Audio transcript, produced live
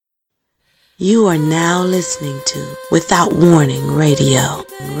You are now listening to Without Warning Radio,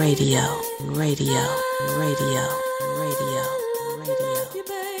 Radio, Radio, Radio, Radio, Radio.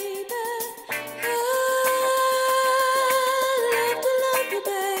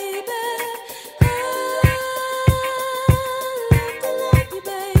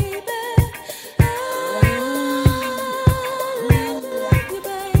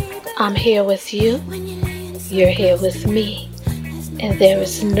 I'm here with you, you're here with me, and there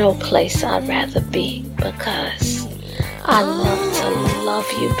is no place I'd rather be because I love to love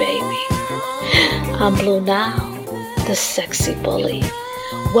you, baby. I'm Blue Nile, the sexy bully.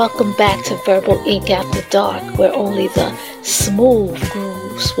 Welcome back to Verbal Ink After Dark, where only the smooth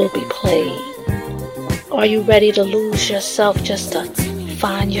grooves will be played. Are you ready to lose yourself just to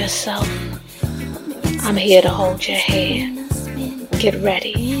find yourself? I'm here to hold your hand. Get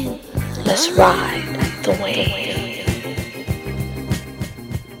ready. Let's ride the wave.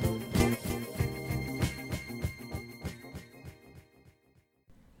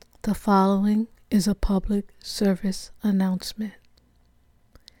 The following is a public service announcement.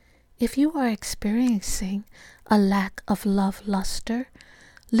 If you are experiencing a lack of love luster,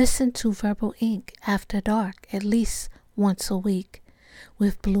 listen to Verbal Ink After Dark at least once a week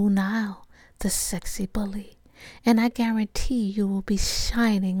with Blue Nile, the sexy bully. And I guarantee you will be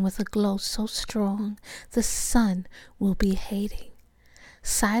shining with a glow so strong the sun will be hating.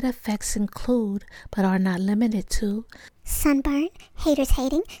 Side effects include, but are not limited to, sunburn, haters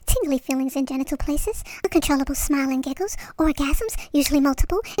hating, tingly feelings in genital places, uncontrollable smile and giggles, orgasms, usually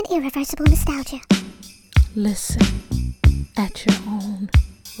multiple, and irreversible nostalgia. Listen at your own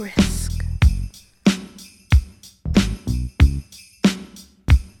risk.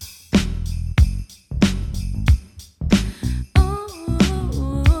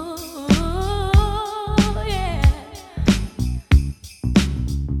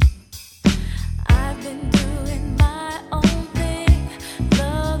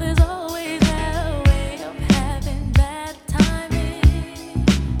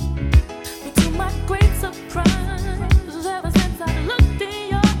 Surprise, ever since I looked in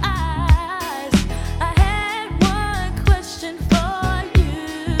your eyes.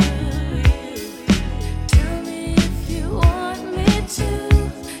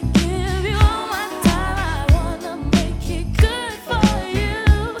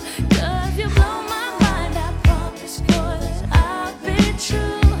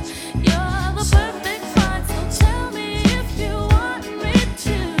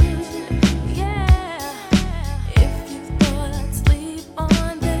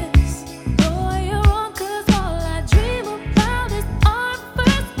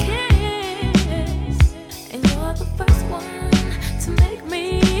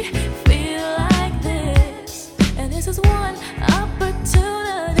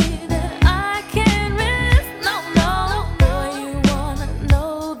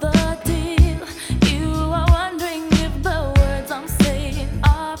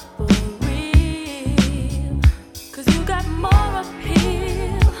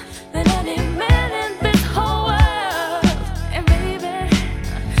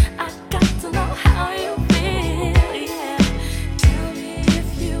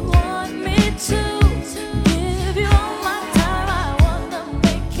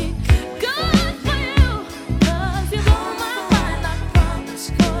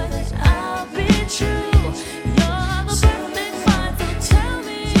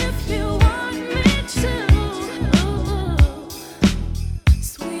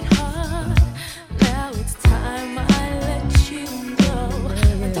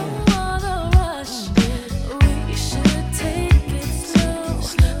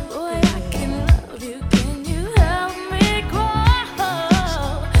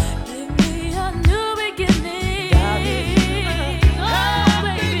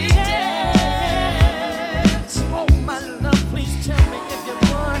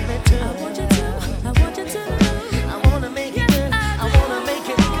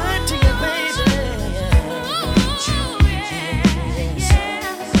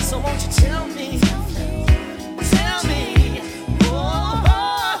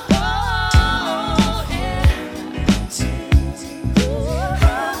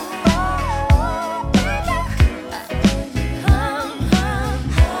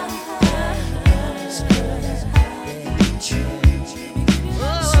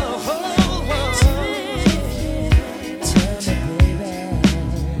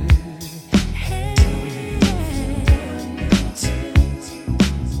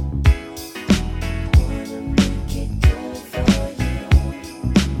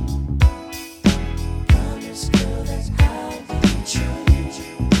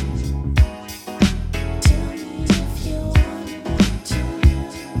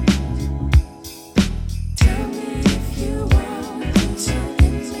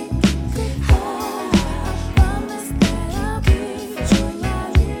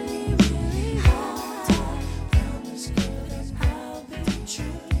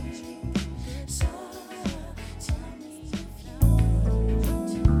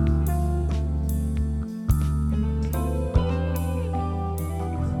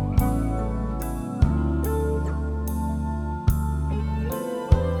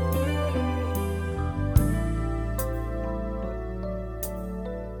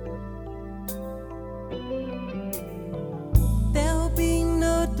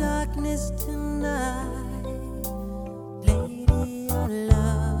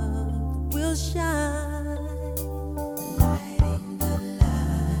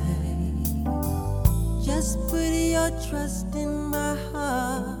 trust in my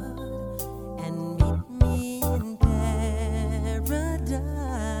heart and meet me in paradise.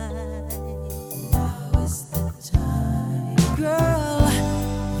 Now is the time. Girl,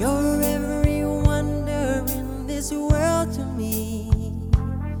 you're every wonder in this world to me.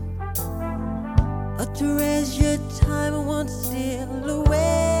 A treasured time won't steal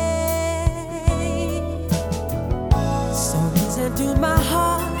away. So listen to my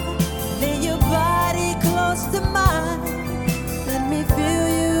heart, lay your body close to mine. Let me fill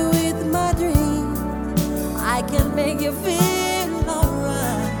you with my dreams. I can make you feel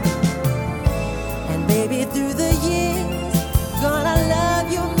alright. And baby, through the years, gonna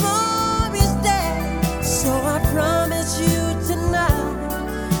love you more each day. So I promise you tonight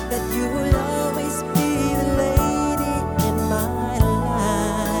that you will always be the lady in my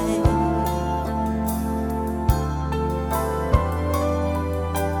life.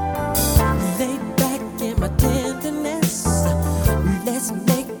 Lay back in my tenderness. Let's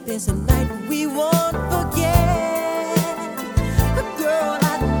make this a night we won't forget. Girl,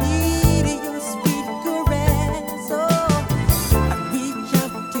 I need your sweet caress. Oh, I reach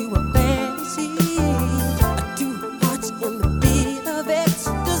out to a fantasy. Two hearts in the beat of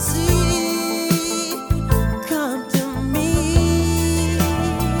ecstasy. Come to me,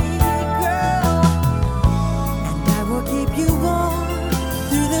 girl, and I will keep you warm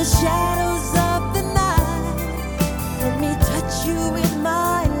through the shadows of the night. Let me touch you with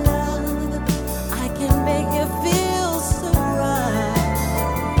my love. I can make you feel so right.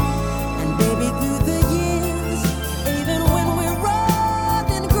 And baby, through the years, even when we're old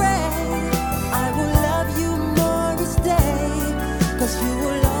and gray, I will love you more each day. 'Cause you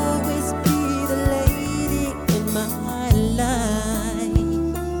will always be the lady in my life.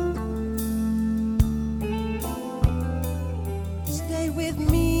 Stay with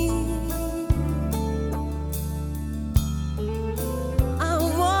me. I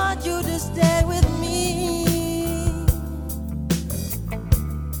want you to stay with me.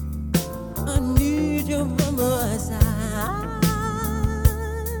 I need you by my side.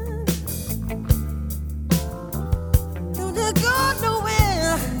 Don't you go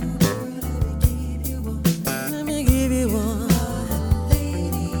nowhere. Let me give you one.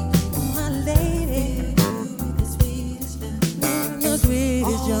 My lady, the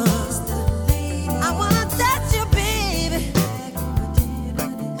sweetest young. I wanna touch you, baby.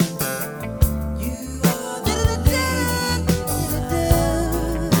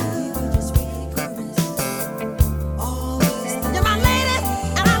 You're my lady,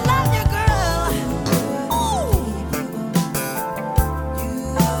 and I love you, girl. Ooh.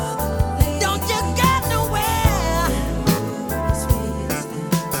 Don't you go nowhere.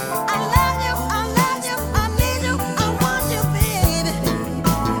 I love you, I need you, I want you, baby.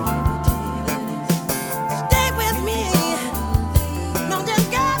 Stay with me. Don't you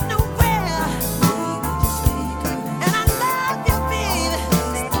go nowhere. And I love you, baby.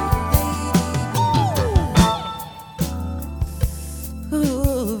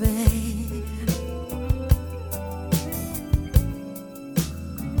 Ooh, baby.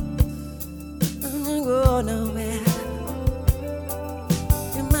 I'm not going nowhere.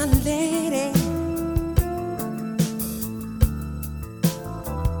 You're my lady.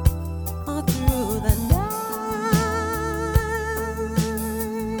 All through the night.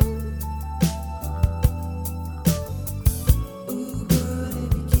 Ooh, girl, let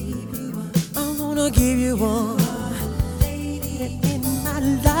me give you one. I wanna give you one. In my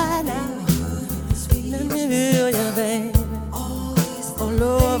life now. Let me feel you, baby. All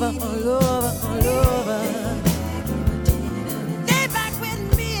over, all over, all over. Stay back with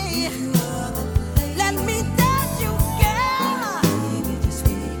me. Let me touch you, girl.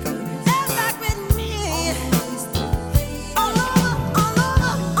 Stay back with me. All over, all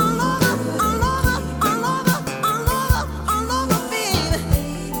over, all over, all over, all over, all over, all over, baby.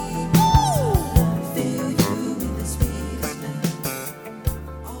 Ooh. Fill you with the sweetest love.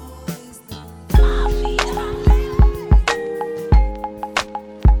 Always the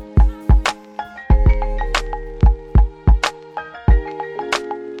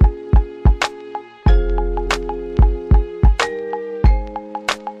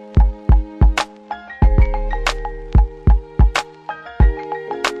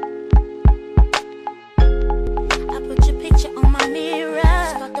I put your picture on my mirror.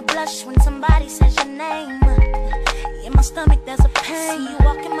 Start to blush when somebody says your name. In my stomach there's a pain. See you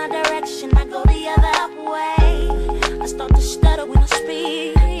walk in my direction, I go the other way. I start to stutter when I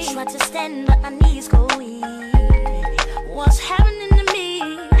speak. Try to stand but my knees go weak. What's happening to me?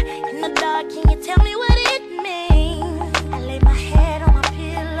 In the dark, can you tell me what it means? I lay my head on my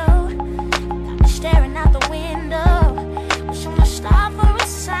pillow, got me staring out the window.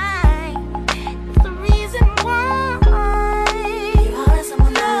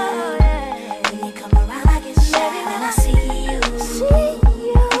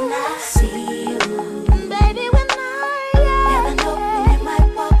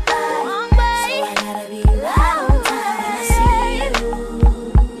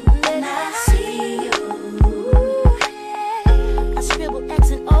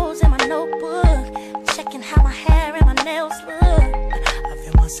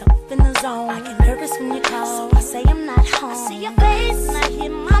 zone. I get nervous when you call, so I say I'm not home. I see your face and I hear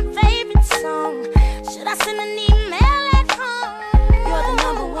my favorite song. Should I send an email at home? You're the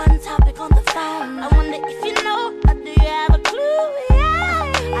number one topic on the phone. I wonder if you know, or do you have a clue?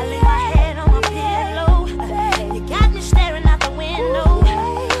 Yeah. I lay my head on my pillow. You got me staring out the window.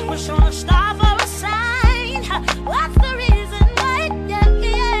 Wish on a star for a sign. What's the reason why?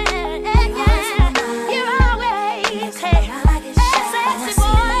 Yeah. You're always hey, sexy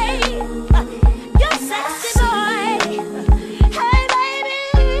boy. You're sexy boy. Hey baby.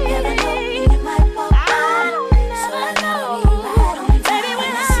 Never know you might walk by. So I know. Baby,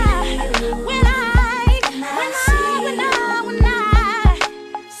 when I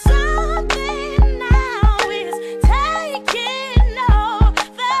something now is taking over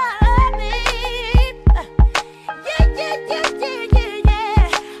me. Yeah.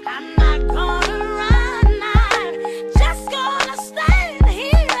 I'm not gonna run, I'm just gonna stand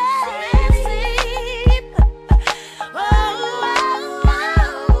here and sleep.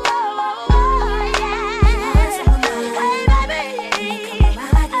 Yeah. Hey, baby.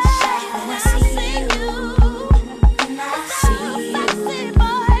 I see you. Sexy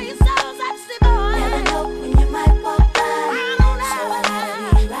boy, so sexy boy. Never know when you might walk by. So I gotta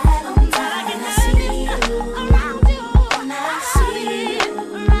be right on time. I see you around you. I see you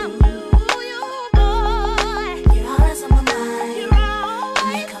around you, boy. You're always on my mind. You're always.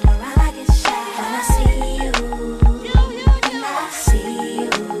 When you come around, I get shy. When I see you, when I see you,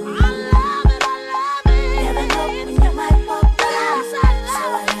 I love it. Never know when you might walk by. So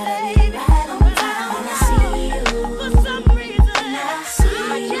I gotta be right on time. When I see you, for some reason, I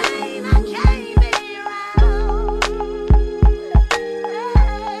can't be around.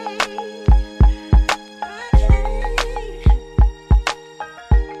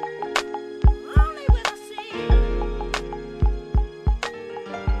 Only when I see you.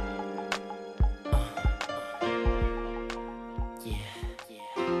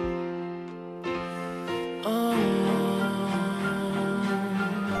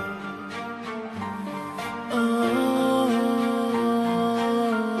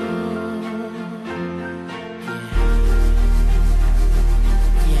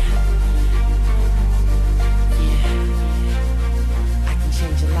 I can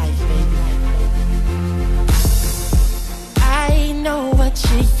change your life, baby. I know what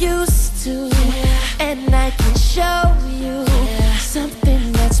you're used to, and I can show you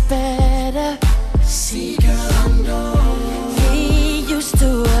something that's better. See, girl, I know he used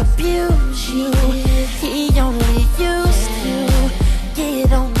to abuse you. He only used to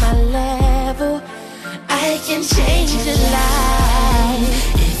get on my level. I can change your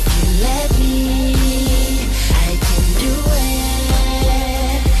life if you let me. I can do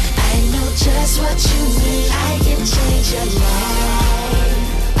it. I know just what you need. I can change your life.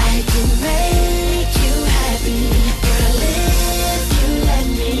 I can make you happy. Girl, if you let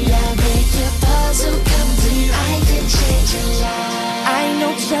me, I'll make your puzzle complete. I can change your life. I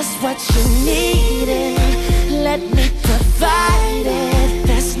know just what you need, and let me provide it.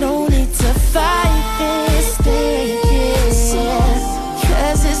 There's no need to fight this thing.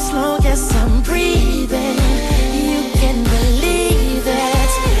 'Cause as long as I'm breathing, you can believe it.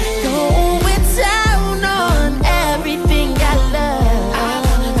 Going down on everything I love. I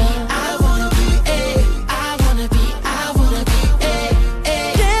wanna be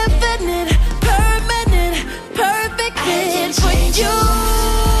definite, permanent, perfect fit for you.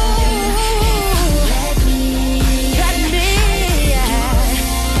 Let me.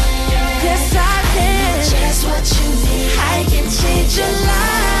 Yes, I can. Just what you need. I can change your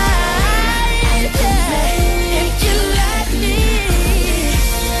life. If you let me.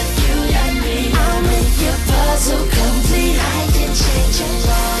 I'll make your puzzle complete. I can change your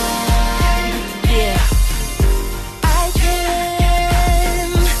life. Yeah. I can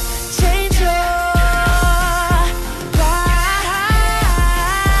change your life.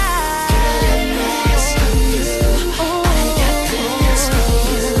 I got plans for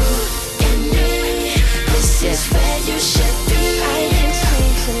you and me. This is where you should be. I can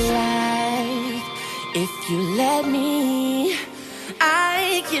change your life if you let me.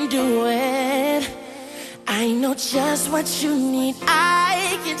 I can do it. I know just what you need.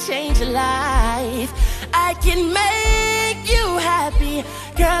 I can change your life. I can make you happy.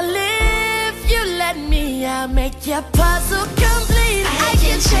 Girl, if you let me, I'll make your puzzle complete. I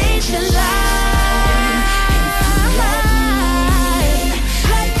can change your life. Let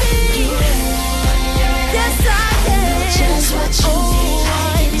me. Yes, I can. Just what you need.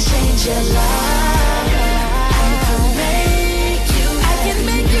 I can change your life. I can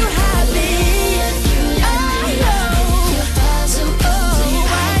make you happy. If you let me, I'll make your puzzle complete.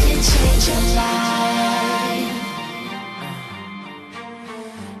 I can change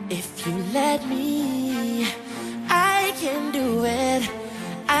If you let me, I can do it.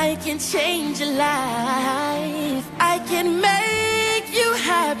 I can change your life. I can make you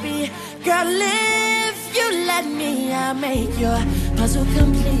happy. Girl, if you let me, I'll make your puzzle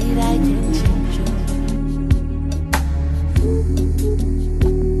complete. I can change your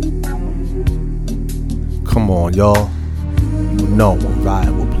life. Come on, y'all. You know I'm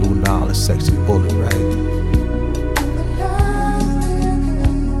riding with Blue Nile and Sexy Bullet, right?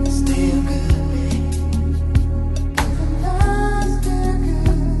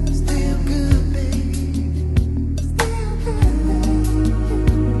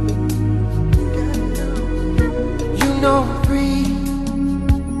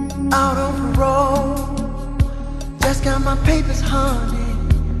 Out on the road, just got my papers, honey.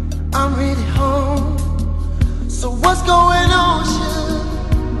 I'm really home. So what's going on, sugar?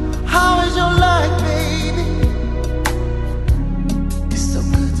 How is your life, baby? It's so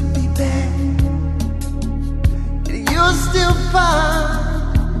good to be back. You're still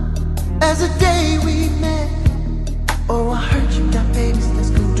fine as the day we met. Oh, I heard you got babies. Let's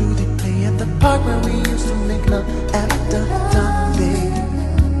go do the play at the park where we used to make love after dark, baby.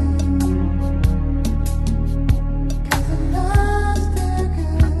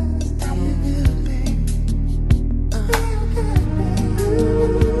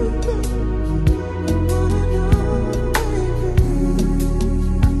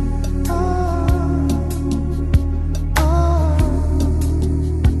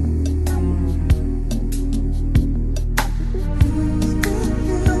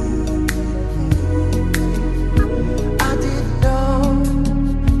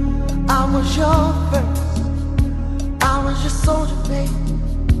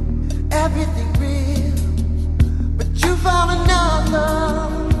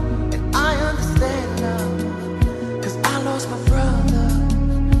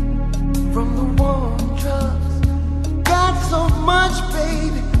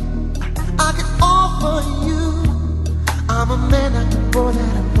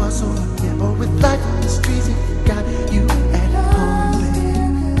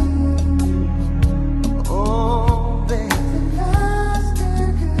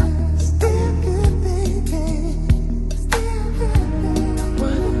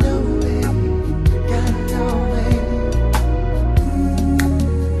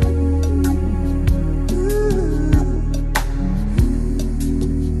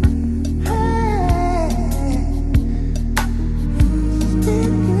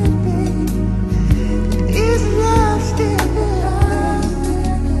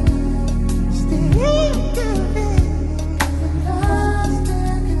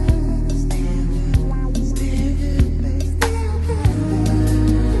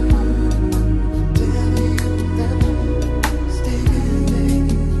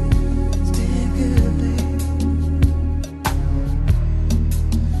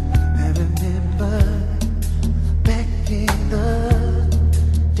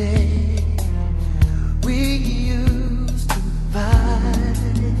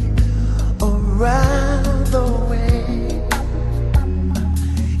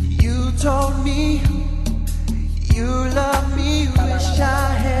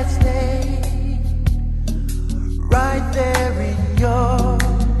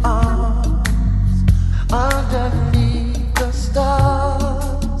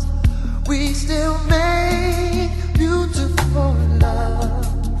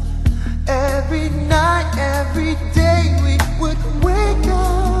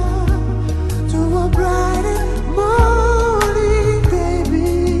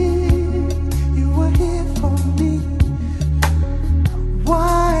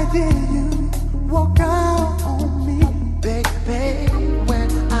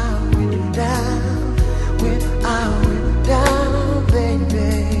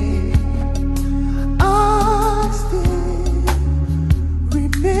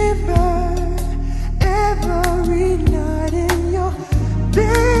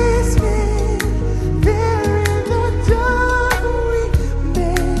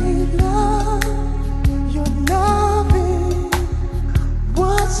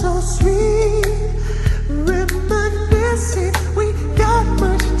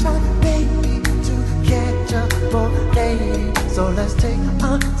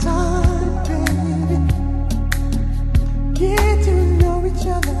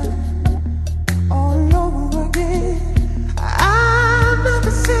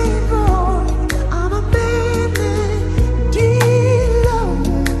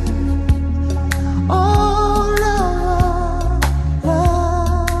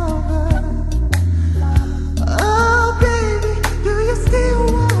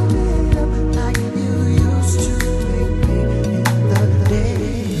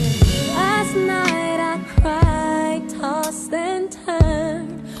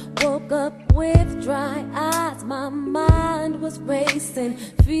 woke up with dry eyes, my mind was racing,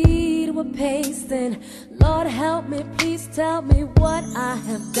 feet were pacing. Lord help me, please tell me what I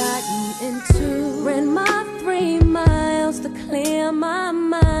have gotten into. Ran my 3 miles to clear my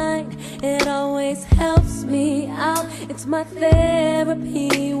mind. It always helps me out. It's my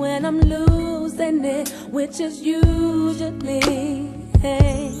therapy when I'm losing it, which is usually,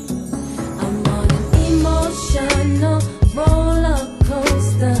 hey. I'm on an emotional roller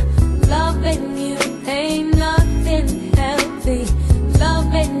coaster. Loving you ain't nothing healthy.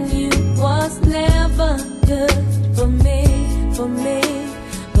 Loving you was never good for me.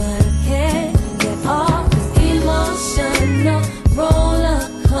 But I can't get off this emotional roller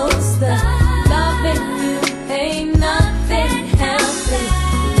coaster. Loving you ain't nothing healthy.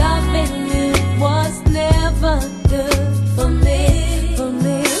 Loving you was never good for me.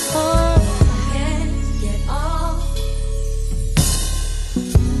 Oh, I can't get off.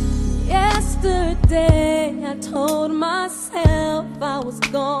 Yesterday I told myself I was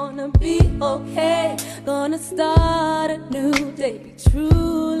gonna be okay, gonna start a new day, be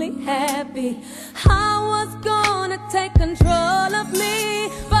truly happy. I was gonna take control of me,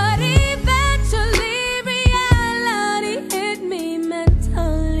 but eventually reality hit me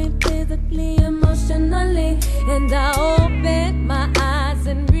mentally, physically, emotionally, and I opened my eyes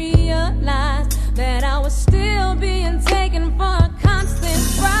and realized that I was still being taken for a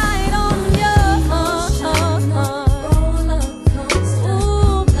constant ride on you.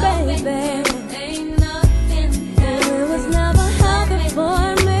 Ooh, baby, ain't nothing healthy. It was never healthy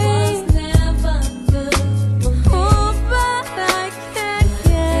for me. Oh, but I can't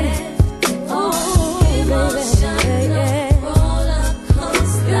get it. Oh, baby, yeah.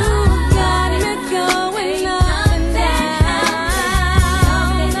 You got me going up and down.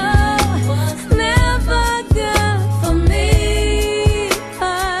 No, never good for me.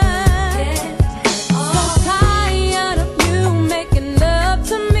 So tired of you making love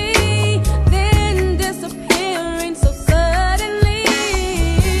to me, then disappearing so suddenly.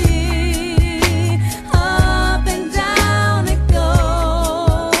 Up and down it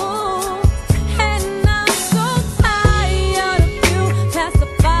goes, and I'm so tired of you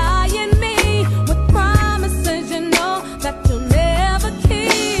pacifying me with promises you know that you'll never keep.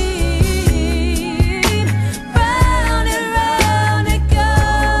 Round and round it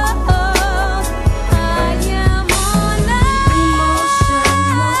goes. I am on an emotional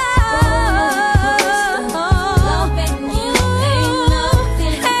roller coaster. Loving you ain't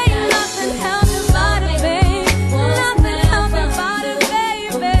nothing healthy about it, babe. Nothing healthy about it,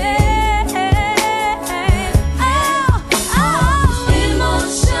 baby.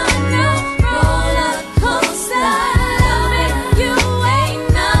 Emotional roller coaster. Loving you ain't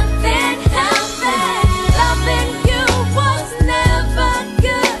nothing healthy. Loving you was never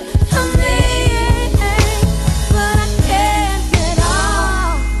good for me, but I can't get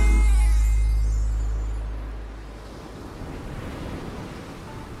off.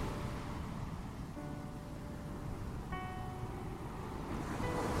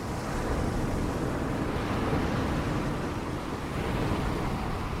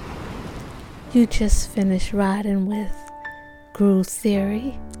 You just finished riding with Groove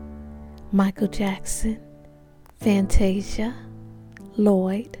Theory, Michael Jackson, Fantasia,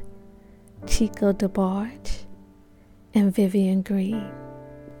 Lloyd, Chico DeBarge, and Vivian Green.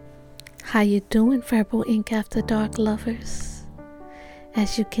 How you doing, Verbal Ink After Dark lovers?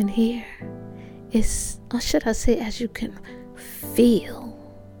 As you can hear, or should I say as you can feel,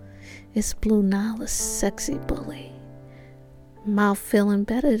 it's Blue Nile, a sexy bully. Mouth feeling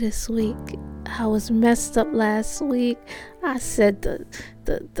better this week. I was messed up last week. I said the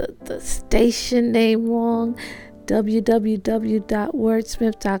station name wrong,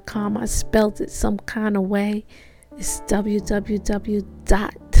 www.wordsmith.com. I spelled it some kind of way. It's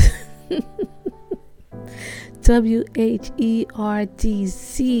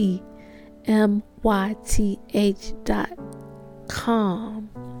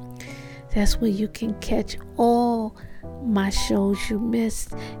That's where you can catch all my shows you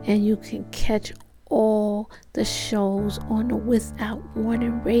missed, and you can catch all the shows on the Without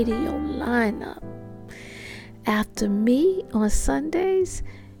Warning radio lineup. After me on Sundays,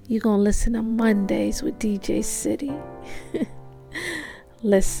 you're gonna listen to Mondays with DJ City.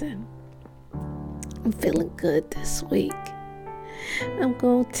 Listen, I'm feeling good this week. I'm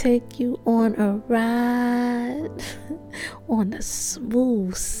gonna take you on a ride on the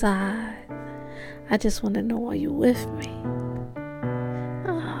smooth side. I just want to know, are you with me?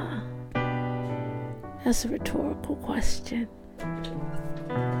 That's a rhetorical question.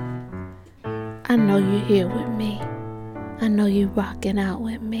 I know you're here with me. I know you're rocking out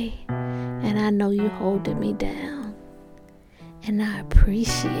with me. And I know you holding me down. And I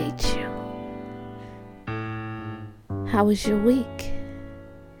appreciate you. How was your week?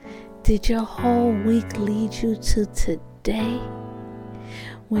 Did your whole week lead you to today?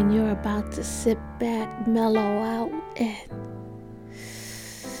 When you're about to sit back, mellow out, and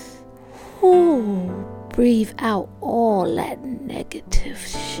breathe out all that negative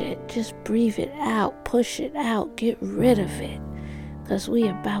shit. Just breathe it out, push it out, get rid of it. Because we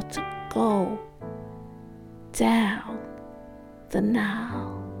about to go down the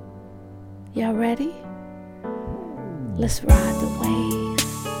Nile. Y'all ready? Let's ride the wave.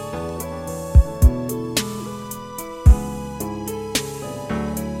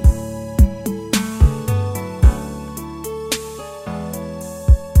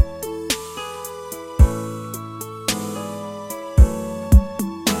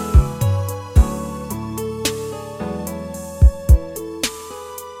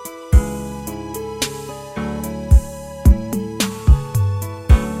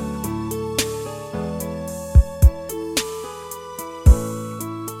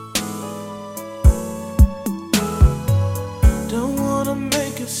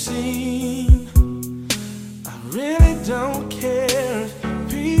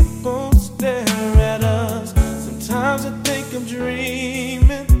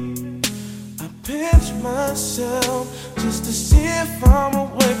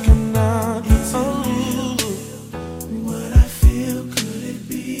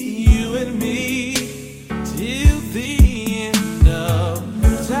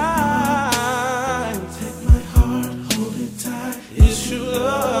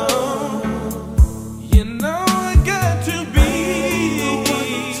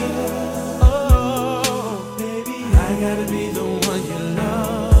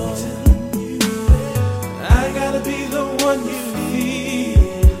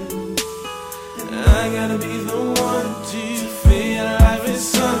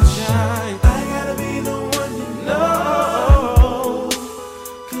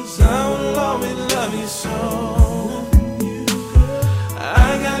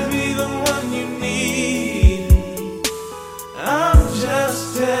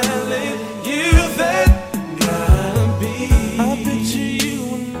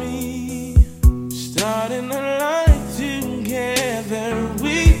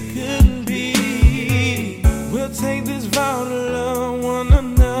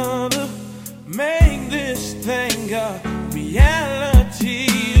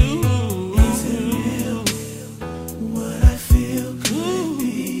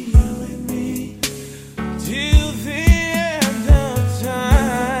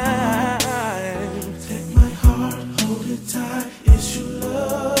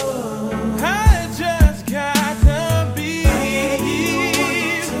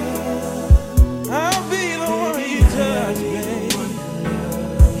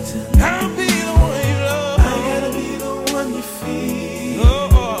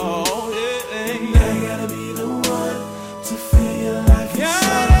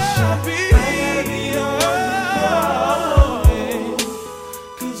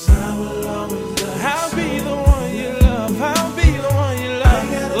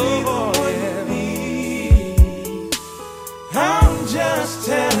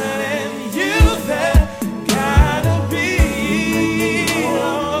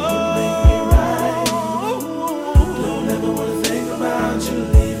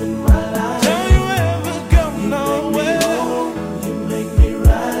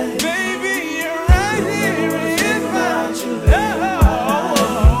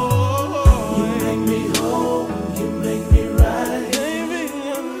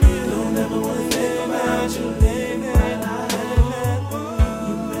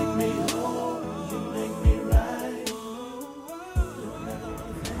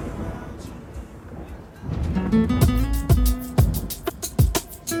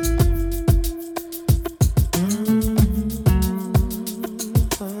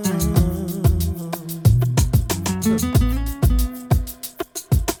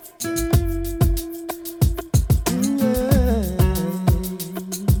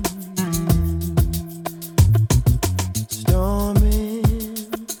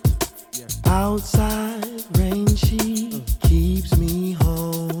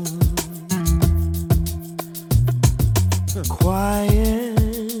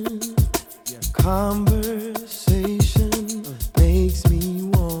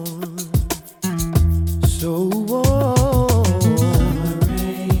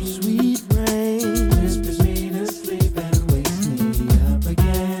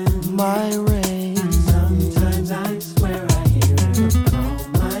 my rain. Sometimes I swear I hear it call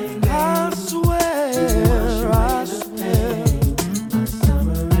my name.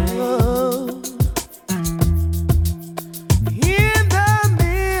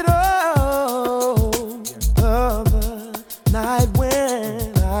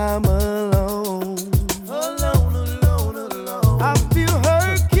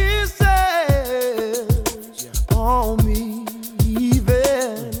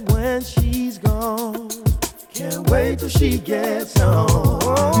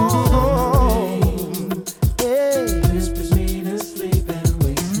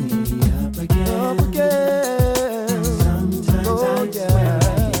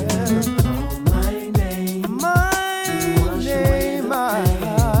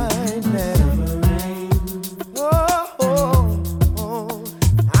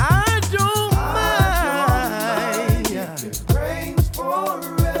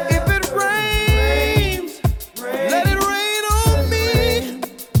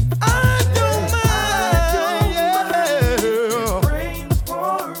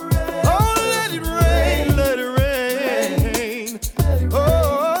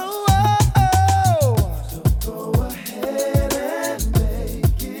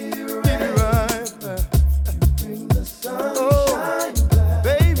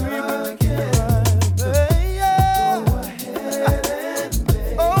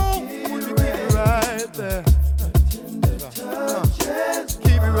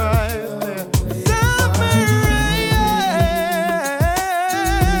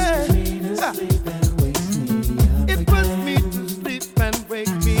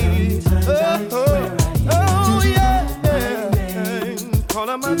 Call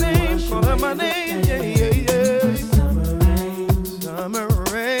her my name, yeah, yeah, yeah. Summer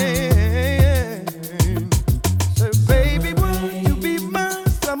rain. So baby, would you be my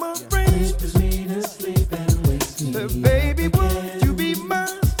summer rain? So baby, would you be my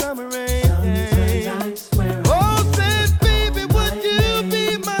summer rain? Oh, say baby, would you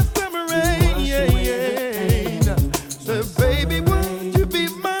be my summer rain? Yeah, yeah. So baby, would you be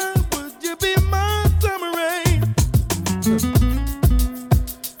my summer rain?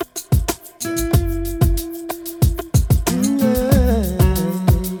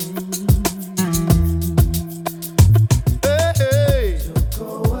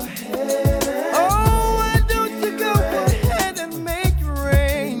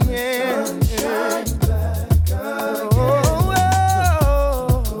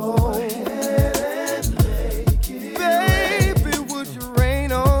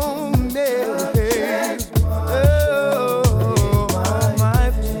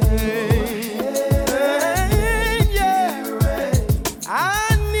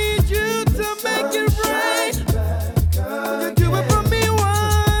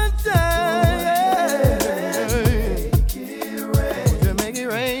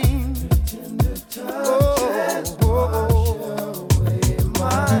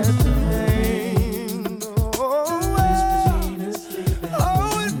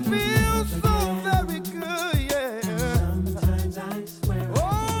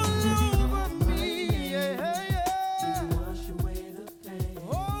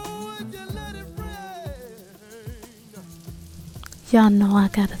 Y'all know I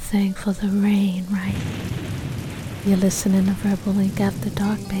got a thing for the rain, right? You're listening to Verbal Ink After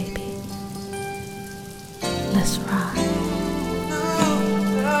Dark, baby. Let's ride.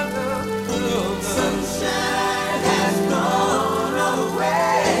 Sunshine has gone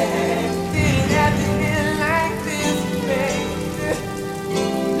away. Didn't have to be like this, baby.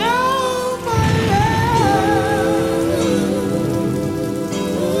 No more love.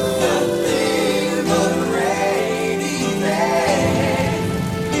 Nothing but a rainy day.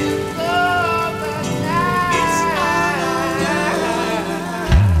 It's over now.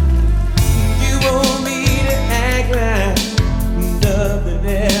 You want me to act like nothing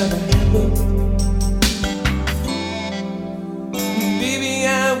ever happened. Baby, I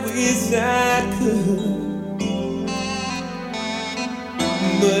wish I could.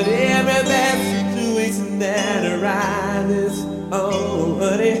 But every bad situation that arises, oh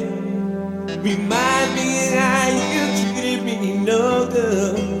honey, remind me how you treated me no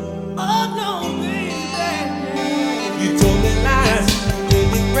good. Oh no, baby. You told me lies, you made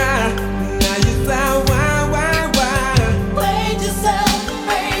me cry. Now you sound why? Played yourself,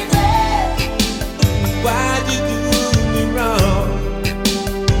 baby. Why'd you do me wrong?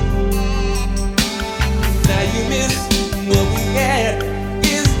 Now you miss what we had.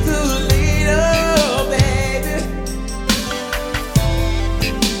 It's too late, oh baby.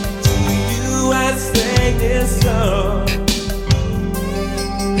 To you I sang this song.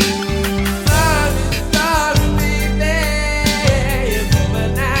 Sorry, sorry, baby. It's over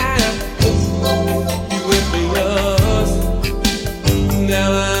now. You went for yours. Now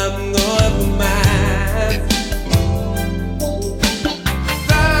I'm going for mine.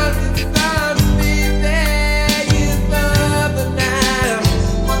 Sorry, sorry, baby. It's over now.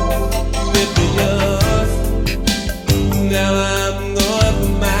 You went for yours. Now I'm going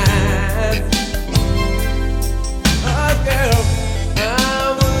for mine. Oh girl, I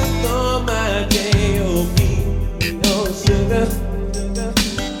was on my J.O.B. No sugar.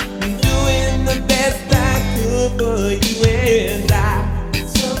 Doing the best I could for you and I.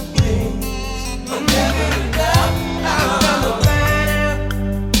 Some things are never enough. I'm gonna find out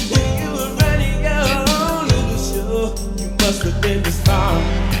when you were running your own little show. You must have been the star.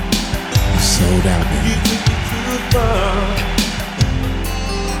 You sold out, You baby. took it too far.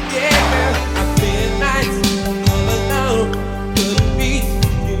 Yeah, girl, I spent nights all alone. Couldn't reach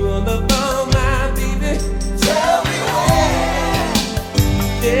you on the phone, my baby.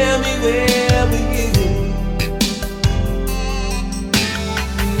 Tell me where were you?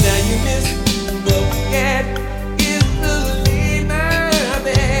 Now you miss what we had. It's too late, my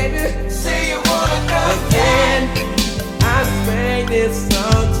baby. Say you wanna go again. I sang this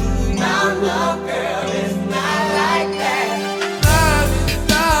song to you. No, girl, it's not like that. Sorry,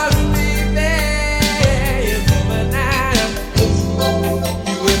 sorry, baby. It's over now.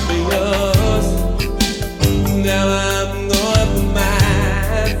 You went for yours. Now I'm going for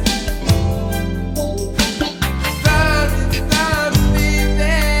mine. Sorry, sorry,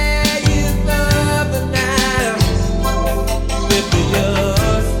 baby. It's over now. You went for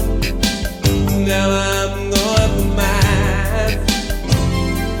yours. Now I'm going for mine.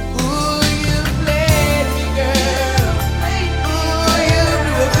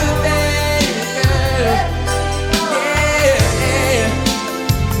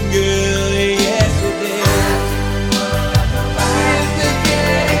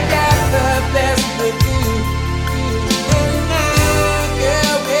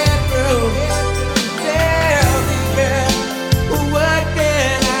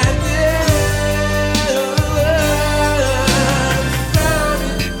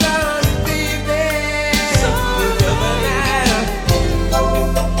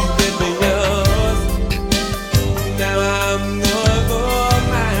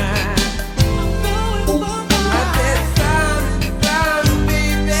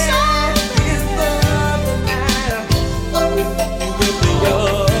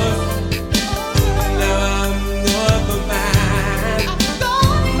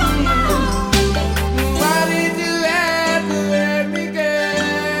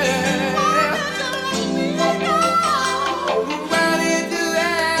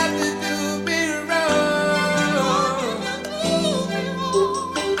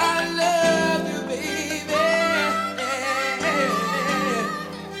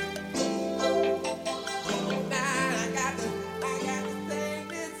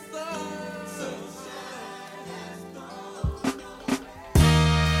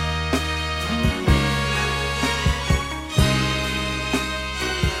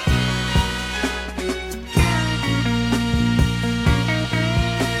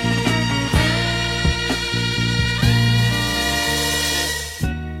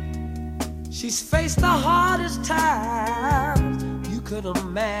 faced the hardest times you could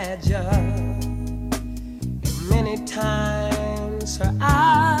imagine. And many times her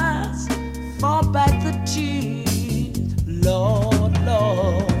eyes fought back the tears, Lord,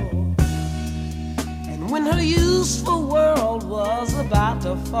 Lord. And when her useful world was about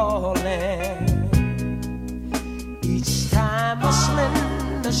to fall in, each time her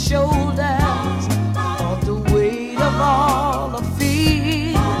slender shoulders felt the weight of all her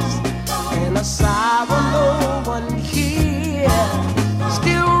fears, and a sorrow no one hears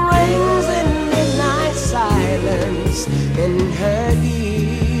still rings in midnight silence in her ear.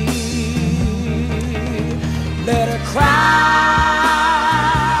 Let her cry,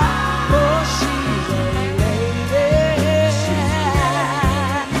 for she's a lady.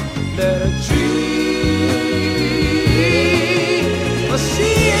 Let her dream, for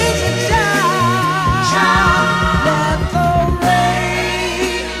she is a child. Let the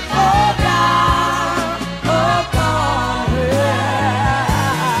rain fall down upon her.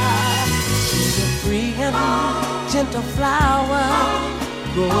 She's a free and gentle flower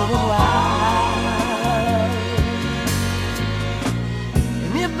growing wild.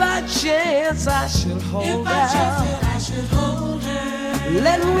 And if by chance I should hold her,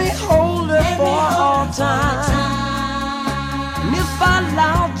 let me hold her for all time. And if I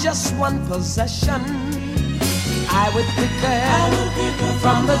allowed just one possession, I would pick her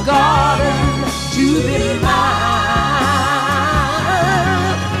from the garden to be mine.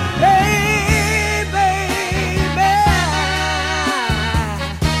 Hey, baby.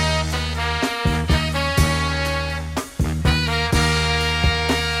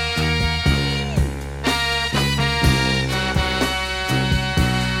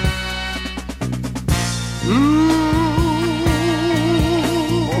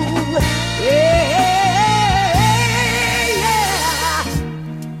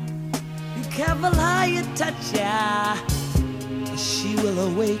 Careful how you touch her, she will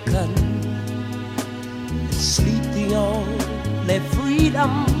awaken and sleep the only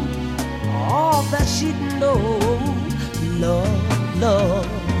freedom, all that she'd know. Love, love.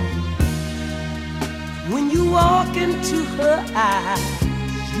 When you walk into her eyes,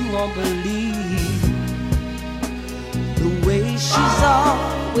 you won't believe the way she's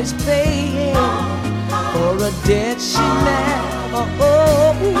always paying for a debt she never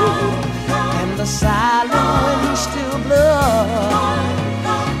owed, and the silent wind still blows,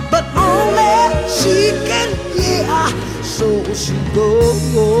 but only she can hear, so she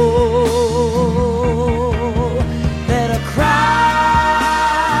goes. Let her cry,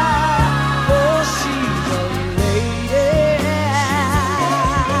 for she's a lady.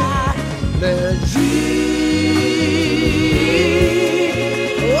 Let her dream,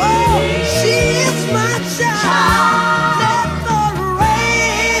 oh, she is my child.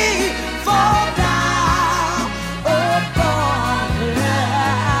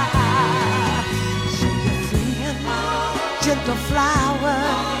 The flower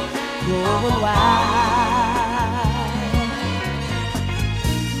growing wild.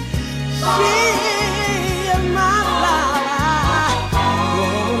 She is my flower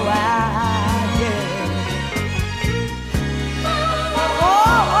growing wild, yeah.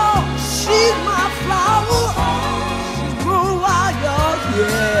 Oh, she's my flower, she's growing wild,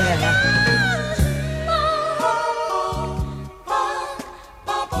 yeah.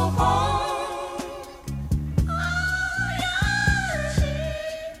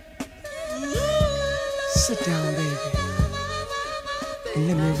 Sit down, baby, and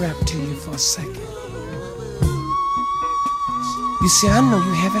let me rap to you for a second. You see, I know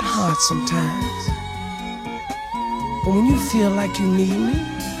you have it hard sometimes, but when you feel like you need me,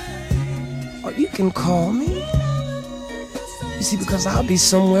 or you can call me. You see, because I'll be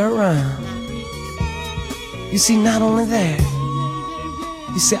somewhere around. You see, not only that,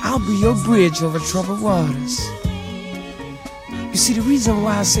 you see, I'll be your bridge over troubled waters. You see, the reason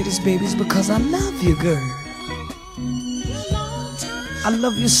why I say this, baby, is because I love you, girl. I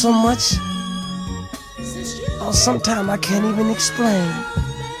love you so much, oh, sometimes I can't even explain.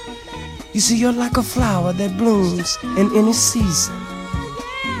 You see, you're like a flower that blooms in any season,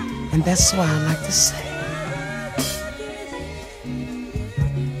 and that's why I like to say,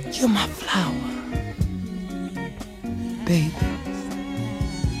 you're my flower, baby.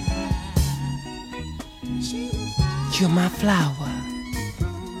 You're my flower.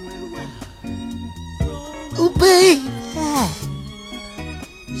 Oh, baby,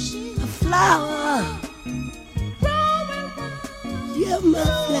 a flower. You're my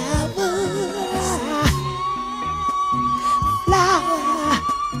flower. Flower.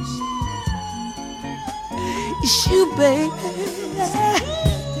 It's you, baby.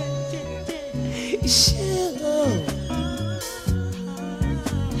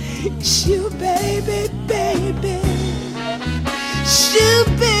 Shoo, baby, baby. Shoo,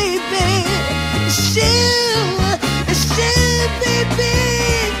 baby. Shoo, shoo,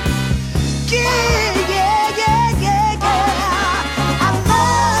 baby. Yeah, yeah, yeah, yeah, yeah. I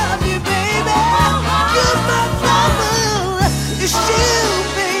love you, baby. You're my lover. Shoo,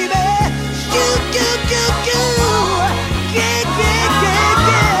 baby. Shoo, shoo, shoo, shoo. Yeah, yeah, yeah,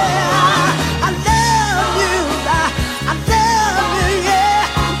 yeah. I love you. I love you, yeah.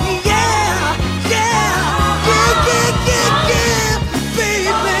 Yeah, yeah, yeah, yeah, yeah, yeah.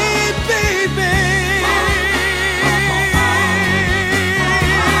 Baby, baby.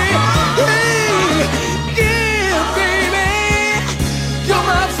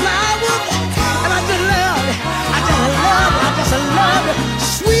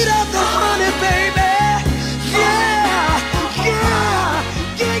 Sweet of the honey, baby. Yeah, yeah,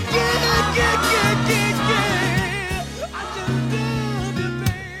 yeah, yeah, yeah, yeah, yeah, yeah. I just love you,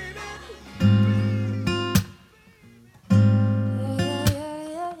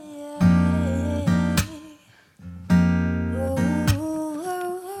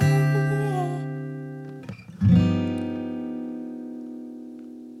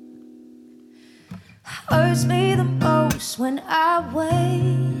 Hurts me the most when I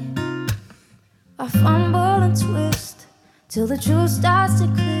wait. I fumble and twist till the truth starts to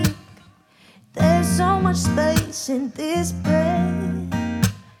click. There's so much space in this bed.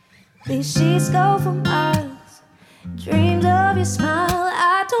 These sheets go for miles. Dreams of your smile.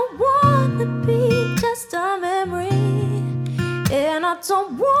 I don't wanna be just a memory, and I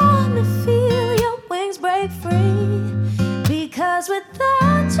don't wanna feel your wings break free. Because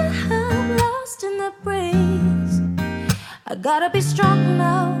without you I'm lost in the breeze. I gotta be strong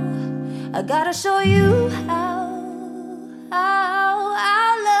now. I gotta show you how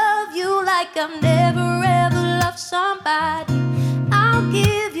I love you like I've never ever loved somebody. I'll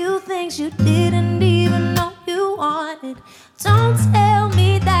give you things you didn't even know you wanted. Don't tell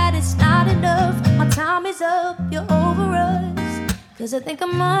me that it's not enough. My time is up, you're over us. Cause I think I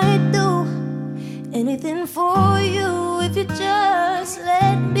might do anything for you if you just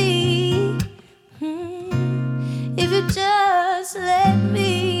let me. If you just let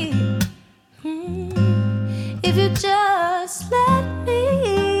me. If you just let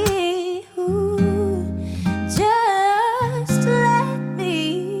me. Ooh, just let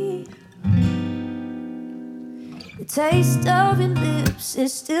me. The taste of your lips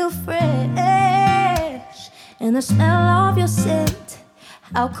is still fresh, and the smell of your scent.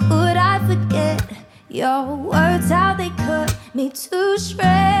 How could I forget your words, how they cut me to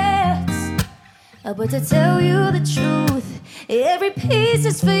shreds? But to tell you the truth, every piece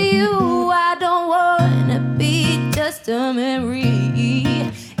is for you. I don't wanna be just a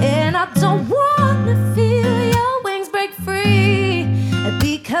memory, and I don't wanna feel your wings break free.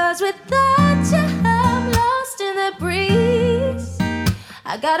 Because without you I'm lost in the breeze.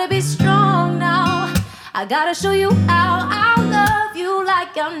 I gotta be strong now. I gotta show you how I'll love you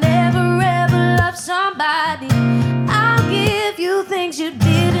like I'll never ever love somebody. I'll give you things you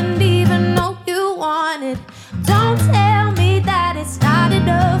didn't even know you wanted. Don't tell me that it's not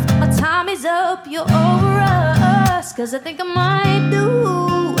enough. My time is up, you're over us. Cause I think I might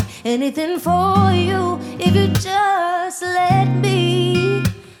do anything for you if you just let me.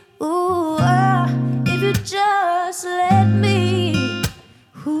 Ooh, if you just let me.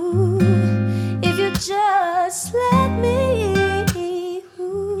 Ooh, if you just let me.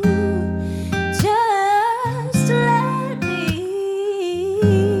 Ooh, just let me.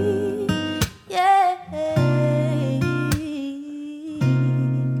 Yeah.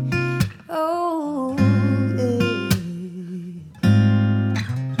 Oh, yeah.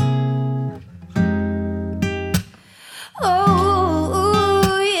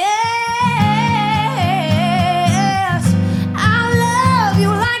 Oh, yes. I'll love you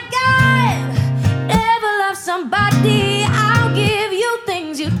like I've never loved somebody. I'll give you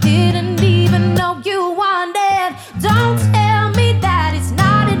things you didn't even know you wanted. Don't tell me that it's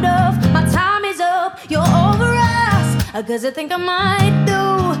not enough. My time is up, you're over us. Cause I think I might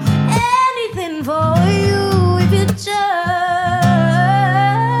do anything for you if you just,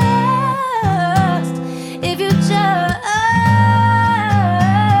 if you just,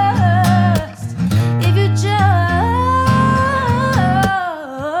 if you just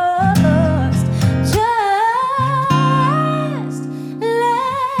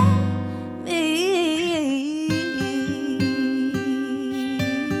let me.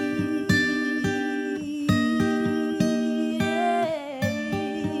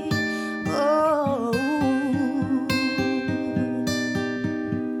 Oh.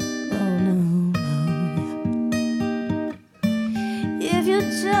 if you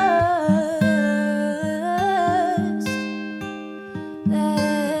just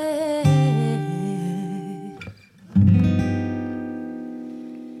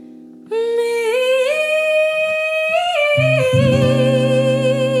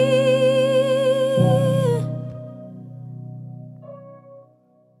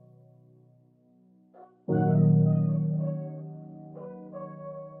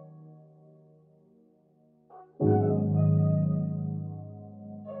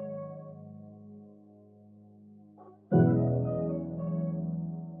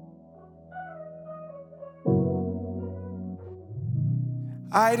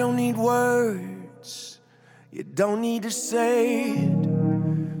I don't need words, you don't need to say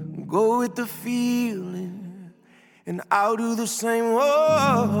it. Go with the feeling, and I'll do the same.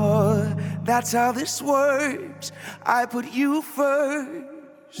 Oh, that's how this works. I put you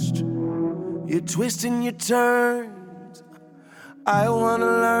first. You're twisting your turns. I wanna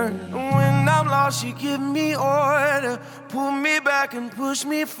learn. When I'm lost, you give me order. Pull me back and push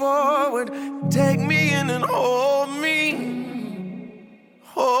me forward. Take me in and hold me.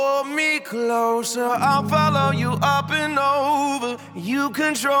 Hold me closer, I'll follow you up and over. You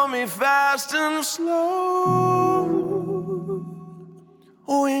control me fast and slow.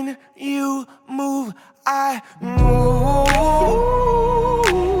 When you move, I move.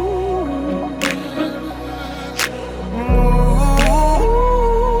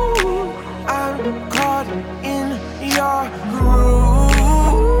 I'm caught in your groove.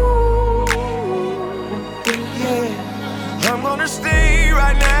 Yeah, I'm gonna stay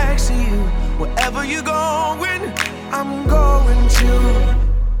right next to you. Wherever you're going, I'm going to.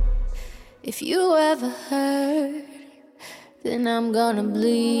 If you ever hurt, then I'm gonna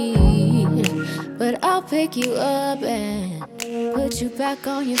bleed. But I'll pick you up and put you back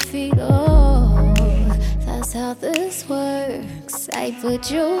on your feet. Oh, that's how this works. I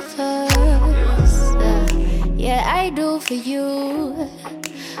put you first. Yeah, I do for you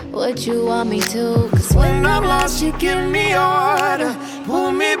what you want me to. Cause when I'm lost, you give me order.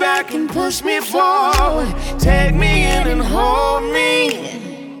 Pull me back and push me forward. Take me in and hold me.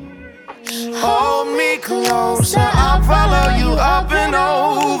 Hold me closer, I'll follow you up and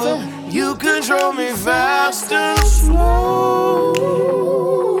over. You control me fast and slow.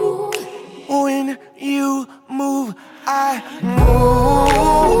 When you move, I move.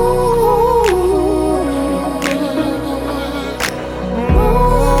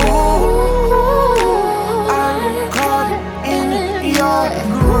 I'm caught in your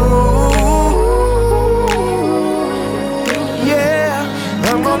groove. Yeah,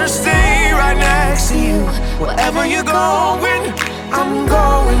 I'm gonna stay right next to you. Wherever you're going, I'm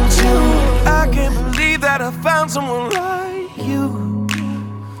going to. I can't believe that I found someone like you.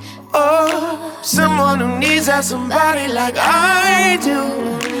 Oh, someone who needs that somebody like I do.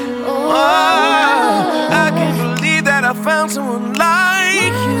 Oh, I can't believe that I found someone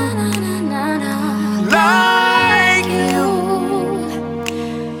like you. Like you.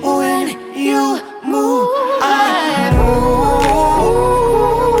 When you move, I move.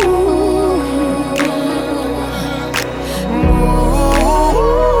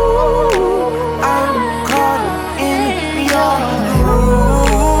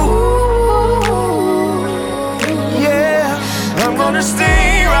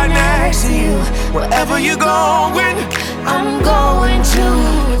 Stay right next to you. Wherever you're going, I'm going to.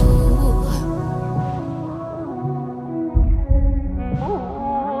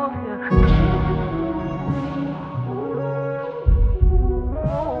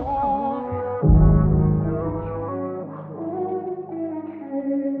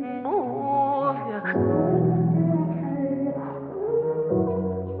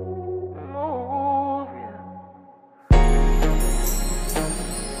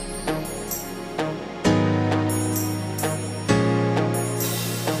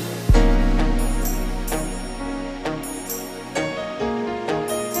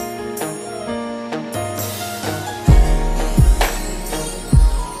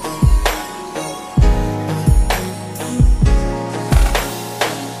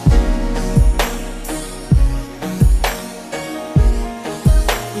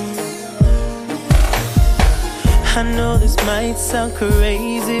 I know this might sound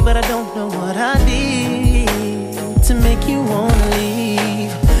crazy, but I don't know what I did to make you wanna leave.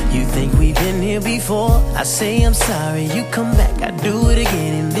 You think we've been here before? I say I'm sorry, you come back, I do it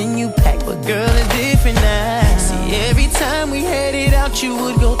again, and then you pack. But girl, it's different now. See, every time we headed out, you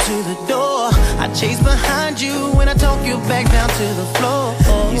would go to the door. I chased behind you when I talk you back down to the floor.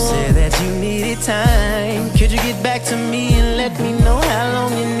 You said that you needed time. Could you get back to me and let me know how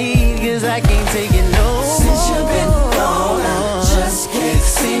long you need? Cause I can't take it no more. Since you've been gone, I just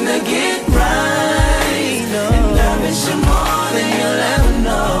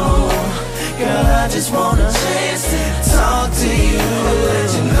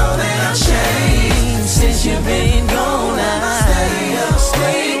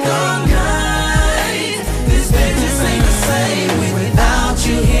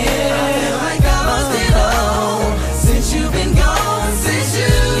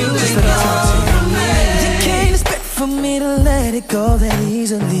go that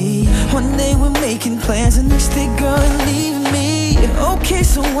easily. One day we're making plans, and next day, girl, you're leaving me. Okay,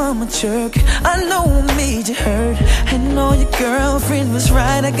 so I'm a jerk. I know I made you hurt. I know your girlfriend was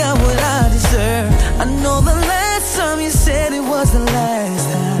right. I got what I deserve. I know the last time you said it was the last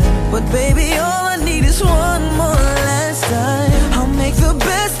time, but baby, all I need is one more last time. I'll make the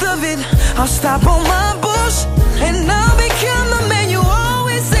best of it. I'll stop all my bullshit, and I'll become the man you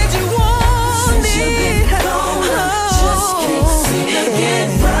always said you wanted. Since you've been gone, just can't seem to get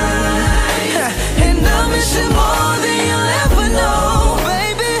right, and I miss you more than you'll ever know,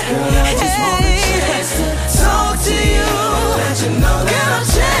 baby. Girl, I just want a chance to talk to you, let you know that I've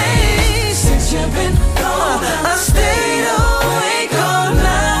changed. Since you've been gone, I stayed awake all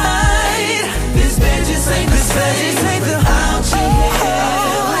night. This bed just ain't the same without you here.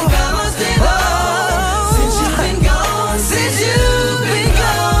 Like I lost it all. Since you've been gone, since you've been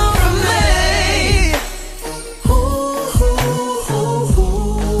gone from me.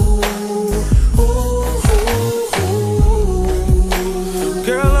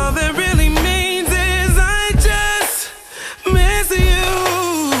 Girl, all that really means is I just miss you.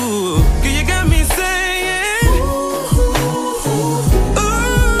 Girl, you got me saying,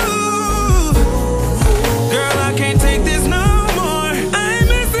 ooh. Girl, I can't take this no more. I'm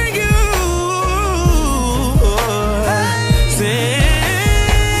missing you.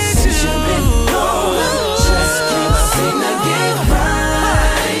 Since you've been gone, just can't seem to get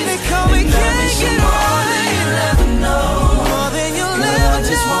right. They call me can't get more than you'll ever know. More than you'll ever know. I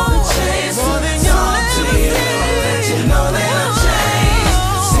just want a chance to talk to you, let you know that I've changed.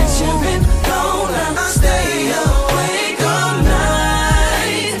 Since you've been gone, I stay awake all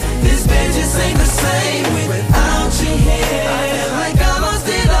night. This bed just ain't the same without you here. Like I lost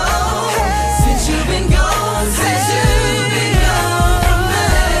it all. Since you've been gone, since you've been gone from me.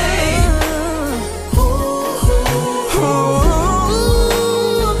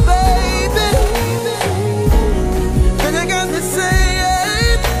 Ooh, baby, and I got to say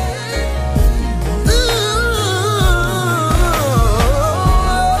it. Ooh,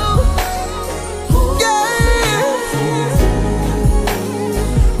 yeah.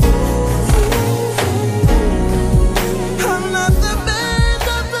 I'm not the man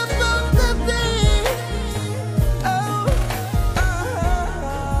that's supposed to be.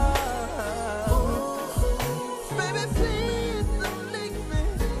 Baby, please don't leave me.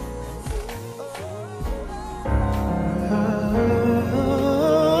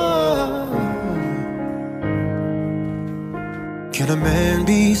 Can a man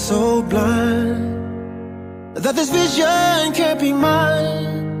be so blind that this vision can't be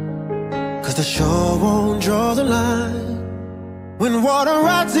mine? 'Cause the shore won't draw the line when water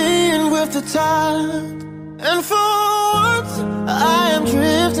rides in with the tide. And for once I am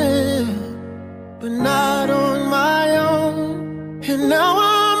drifting, but not on my own. And now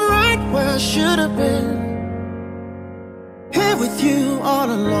I'm right where I should have been, here with you all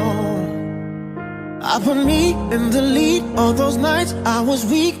alone. I put me in the lead. All those nights I was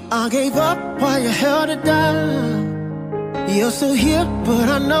weak, I gave up while you held it down. You're still here, but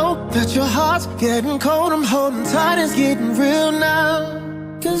I know that your heart's getting cold. I'm holding tight, it's getting real now.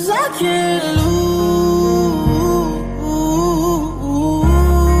 'Cause I can't lose,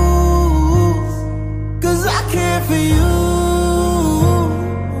 'cause I care for you.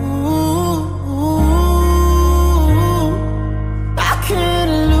 I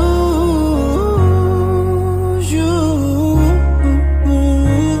can't lose you.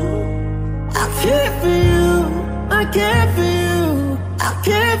 I care for you. I care for you. I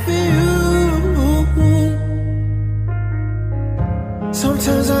care for you.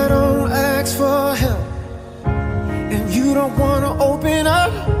 Sometimes I don't ask for help, and you don't wanna open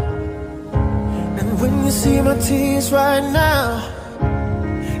up. And when you see my tears right now,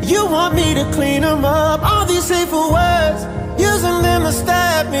 you want me to clean them up. All these hateful words, using them to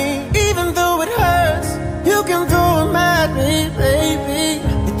stab me, even though it hurts. You can throw them at me, baby.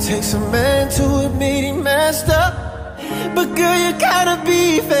 It takes a man to admit he messed up, but girl, you gotta be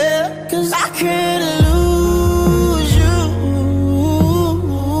fair. 'Cause I can't lose you,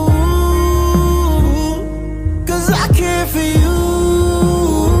 'cause I care for you.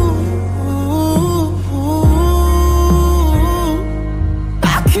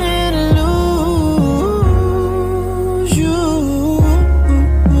 I can't lose you.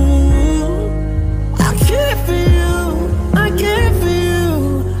 I care for you. I care for you.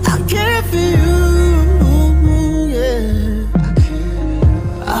 I care for you. Yeah.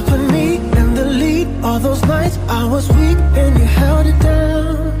 I put me in the lead. All those nights I was weak and you held it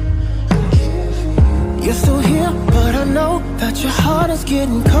down. You're still here, but I know that your heart is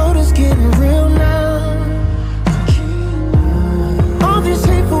getting cold, it's getting real now.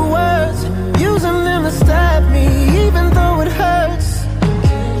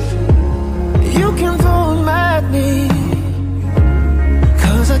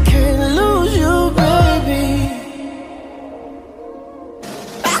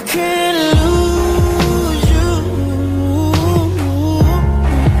 can't lose you,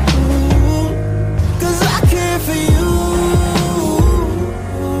 'cause I care for you.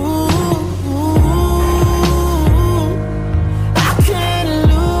 I can't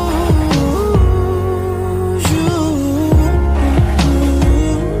lose you.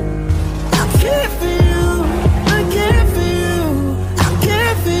 I care for you. I care for you. I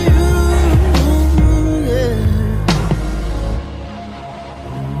care for you. Yeah.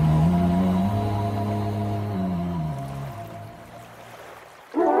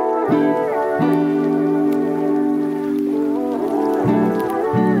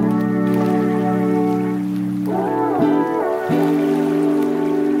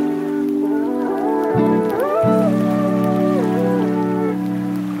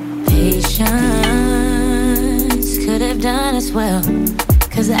 Patience could have done us well,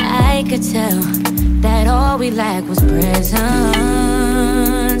 'cause I could tell that all we lacked was presence.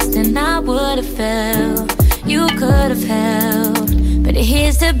 Then I would have felt you could have held, but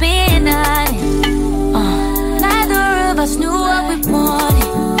here's to being honest. Neither of us knew what we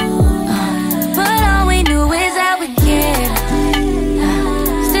wanted, but all we knew is that we cared.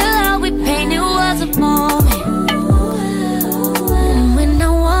 Still all we painted was a moment. And when I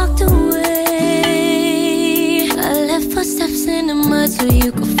walked away, I left footsteps in the mud so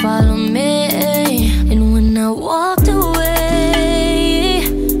you could follow me. And when I walked away,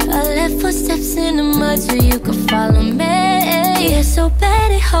 I left footsteps in the mud so you could follow me. You're so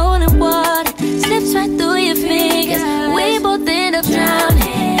bad at holding water, slips right through your fingers. We both end up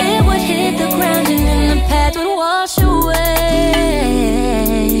drowning. It would hit the ground and then the path would wash away.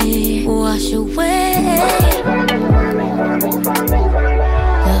 Wash away.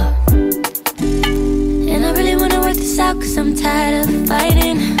 And I really wanna work this out, 'cause I'm tired of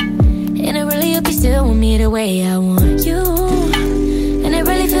fighting. And I really hope you still want me the way I want you. And it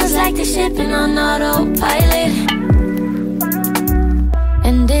really feels like the shipping on autopilot.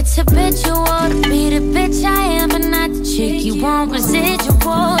 And it's habitual to be the bitch I am, but not the chick you want.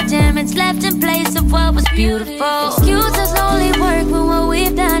 Residual damage left in place of what was beautiful. Excuses only work when what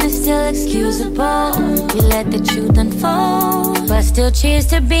we've done is still excusable. We let the truth unfold, but still cheers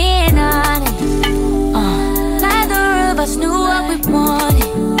to being honest. Neither of us knew what we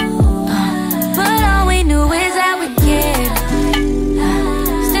wanted, but all we knew is that we cared.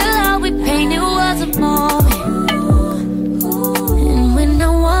 Still all we painted was a moment. And when I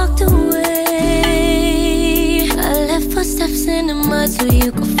walked away, I left footsteps in the mud so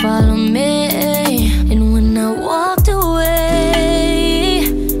you could follow me. And when I walked away,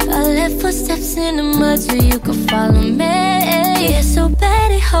 I left footsteps in the mud so you could follow me. You're so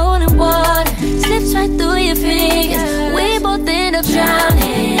bad at holding water, slips right through your fingers. We both end up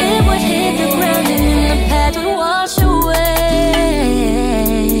drowning. It would hit the ground and then the path would wash away.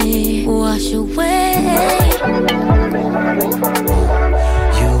 Wash away.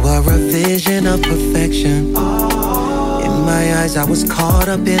 You are a vision of perfection. In my eyes, I was caught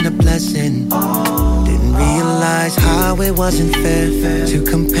up in a blessing. Didn't realize how it wasn't fair to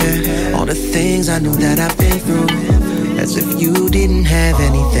compare all the things I knew that I've been through, as if you didn't have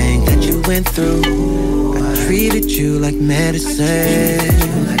anything that you went through. I treated you like medicine,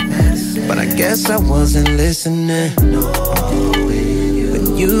 but I guess I wasn't listening.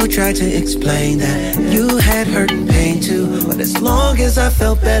 When you tried to explain that you had hurt and pain too, but as long as I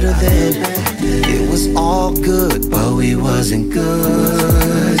felt better then, it was all good, but we wasn't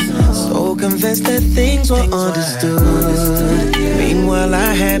good. So convinced that things were understood. Meanwhile,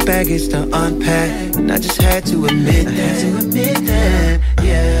 I had baggage to unpack, and I just had to admit that.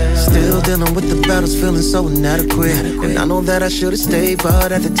 Still dealing with the battles, feeling so inadequate. And I know that I should've stayed,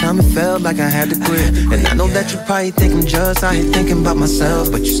 but at the time it felt like I had to quit. And I know that you probably think I'm just out here thinking about myself,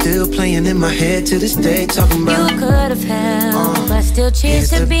 but you're still playing in my head to this day, talking about you could have held, but still cheers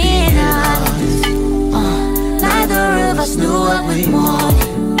to being honest. Neither of us knew what we wanted,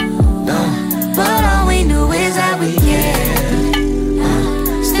 but all we knew is that we cared.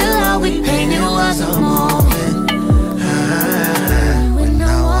 Still all we painted was a moment. When I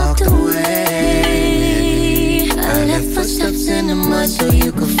walked away, I left footsteps in the mud so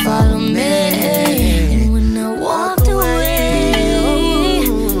you could follow me. And when I walked away,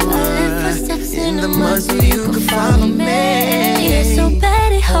 I left footsteps in the mud so you could follow me. You're so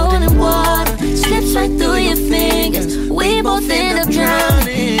bad at holding water, slips right through your fingers. We both end up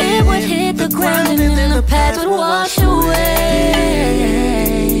drowning. It would hit the ground and then the path would wash away.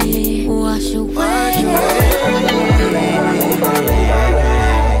 Wash away.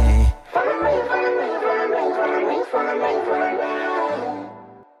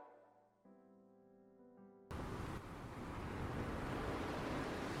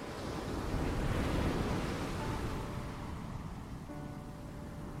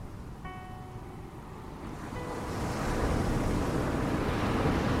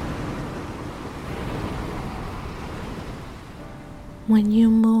 When you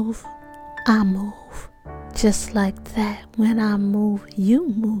move, I move. Just like that. When I move, you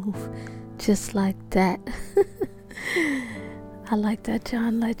move. Just like that. I like that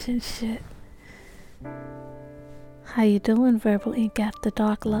John Legend shit. How you doing, Verbal Ink After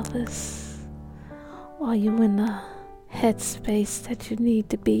Dark lovers? Are you in the headspace that you need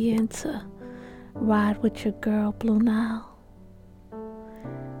to be in to ride with your girl, Blue Nile?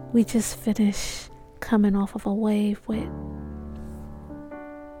 We just finished coming off of a wave with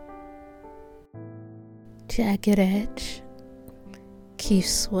Jagged Edge, Keith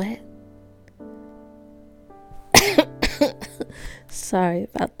Sweat. Sorry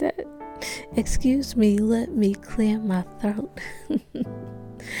about that. Excuse me, let me clear my throat.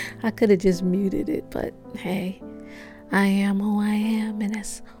 I could have just muted it, but hey, I am who I am, and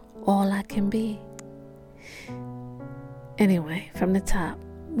that's all I can be. Anyway, from the top,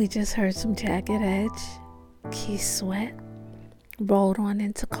 we just heard some Jagged Edge, Keith Sweat, rolled on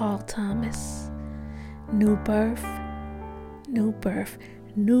into Carl Thomas, New Birth.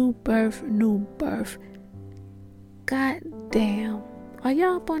 God damn. Are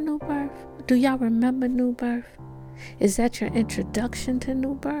y'all up on New Birth? Do y'all remember New Birth? Is that your introduction to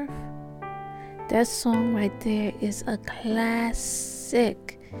New Birth? That song right there is a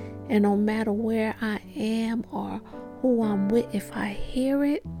classic. And no matter where I am or who I'm with, if I hear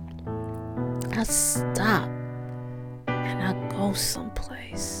it, I stop and I go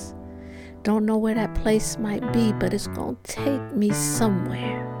someplace. Don't know where that place might be, but it's going to take me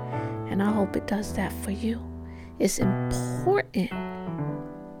somewhere. And I hope it does that for you. It's important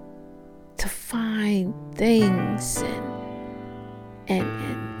to find things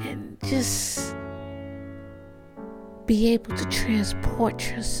and just be able to transport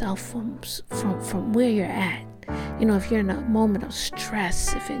yourself from where you're at. You know, if you're in a moment of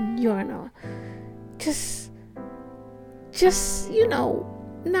stress, if you're in a just you know,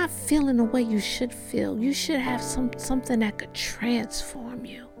 not feeling the way you should feel, you should have something that could transform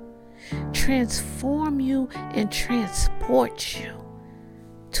you and transport you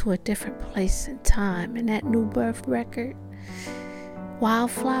to a different place and time. And that New Birth record,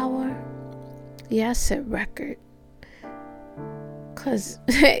 Wildflower, yeah, I said record, cause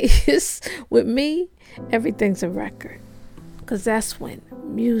with me, everything's a record, cause that's when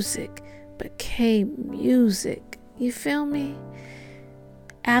music became music. You feel me?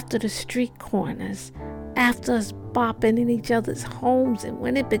 After the street corners, after us bopping in each other's homes, and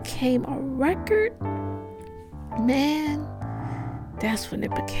when it became a record, man, that's when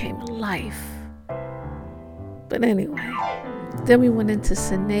it became life. But anyway, then we went into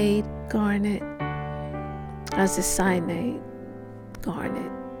Sinead Garnet. I was Sinead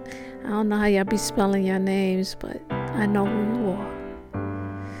Garnet. I don't know how y'all be spelling your names, but I know who you are.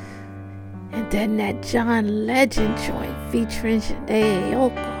 And then that John Legend joint featuring Janae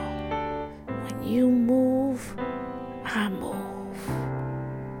Aiko. When you move, I move.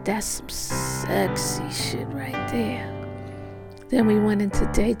 That's some sexy shit right there. Then we went into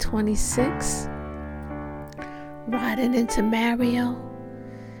day 26, riding into Mario,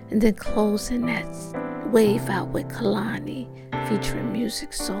 and then closing that wave out with Kalani featuring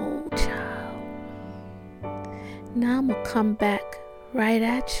Music Soul Child. Now I'm gonna come back right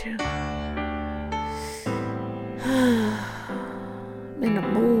at you. I'm in the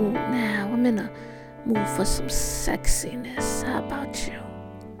mood now. I'm in a mood for some sexiness. How about you?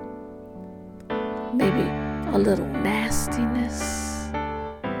 Maybe a little nastiness.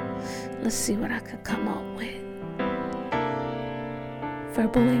 Let's see what I can come up with.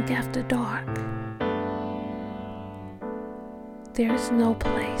 Verbal Ink After Dark. There's no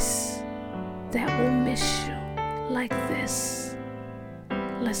place that will miss you like this.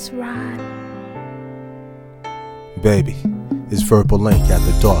 Let's ride. Baby, it's Verbal Ink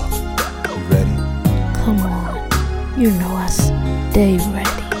After Dark. You ready? Come on, you know I stay ready.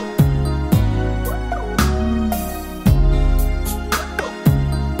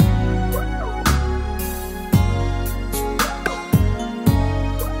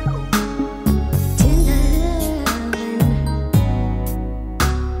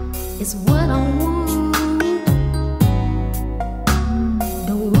 It's what I want.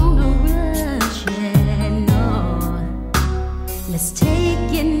 Don't wanna rush it, no. Let's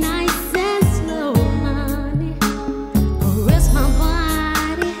take it nice and slow, honey. Caress my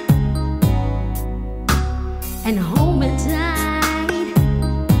body and hold me tight.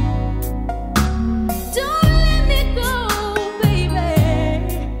 Don't let me go, baby,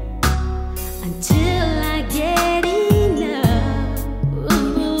 until I get enough.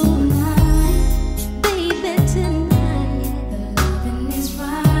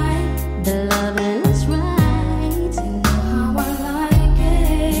 The loving is right. You know how I like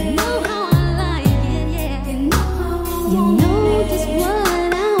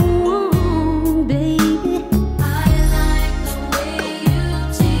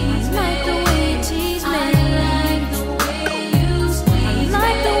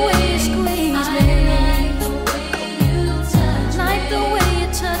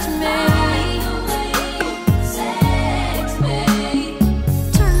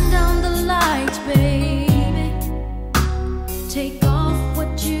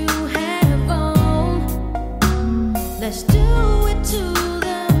let's do it to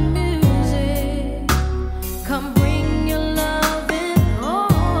the music. Come bring your loving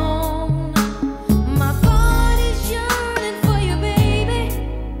on. My body's yearning for you, baby,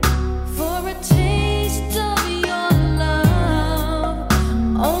 for a taste of your love.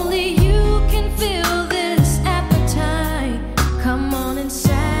 Only you can fill this appetite. Come on and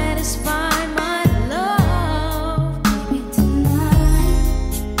satisfy my love.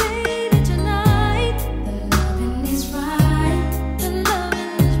 Baby, tonight, the loving is right. The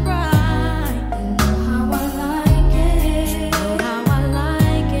loving is right. You know how I like it. You know how I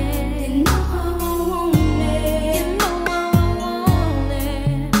like it. You know how I want it. You know how I want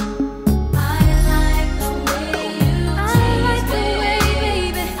it. I like the way you tease,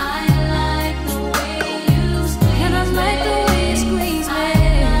 baby. I like the way you squeeze, and I like the way you squeeze me.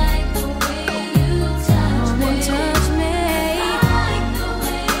 I like the way you touch me. Touch me. I like the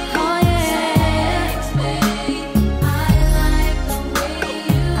way you sex me. I like the way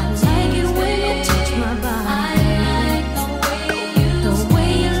you I like it when you touch my body. I like the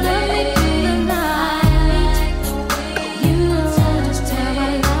way you love me through the night. You know just how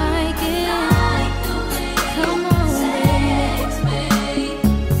I like it. Come on, sex me.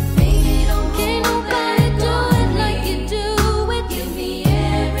 Baby, don't can't nobody do it like you do it. Give me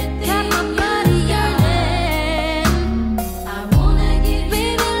everything. Got my body yearning. I wanna give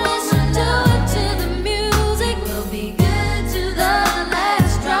baby, listen to it to the music. We'll be good to the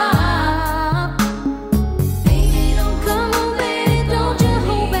last drop. Baby, don't come on, baby, don't you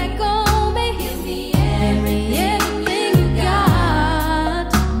hold back on me. Give me everything you got.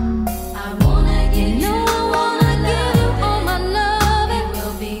 I wanna give you, I wanna give you all my love, and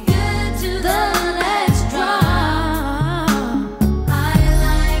we'll be good to the last drop. I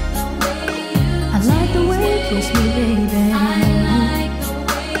like the way you kiss me, baby. I like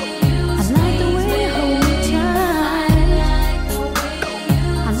the way you hold me tight.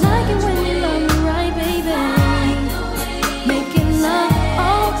 I like it when you love me right, baby. Making love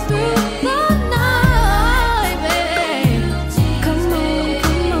all through the night, baby. Come on,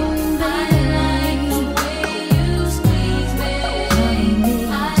 baby. Loving me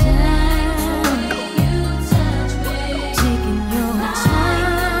down, taking your time.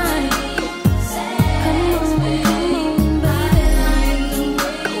 Come on, baby.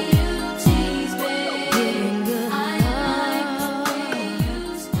 Giving good love.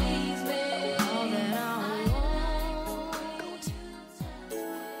 All that I want.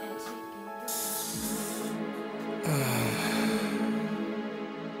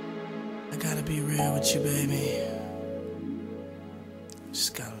 I gotta be real with you, baby.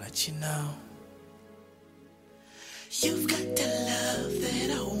 Just gotta let you know. You've got the love that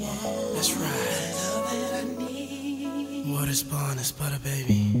I want. That's right. Love that I need. What is born is butter,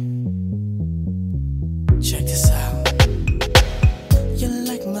 baby. Check this out. You're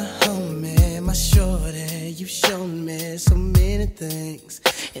like my homie, my shorty. You've shown me so many things,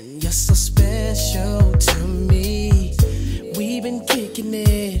 and you're so special to me. We've been kicking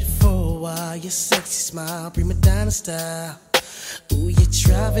it for a while. Your sexy smile, prima donna style. Ooh, you're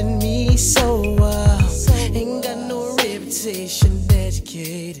driving me so wild. Ain't got no reputation,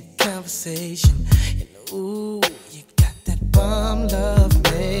 educated conversation. And ooh, you got that bomb love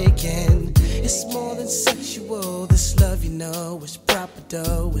making. It's more than sexual. This love, you know, is proper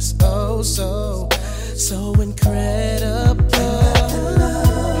dough. It's oh so incredible.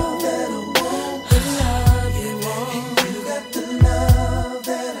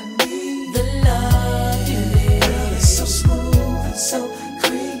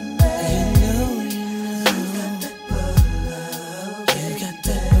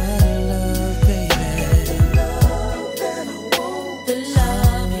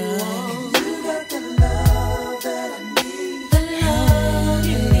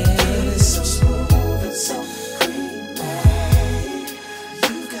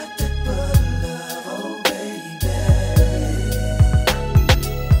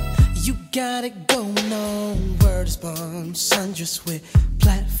 Got it going on, word is bomb. Sundress with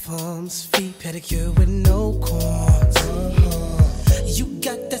platforms, feet pedicure with no corns. You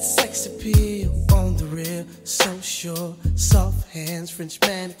got that sex appeal on the real, so sure. Soft hands, French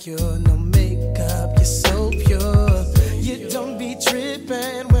manicure, no makeup, you're so pure. You don't be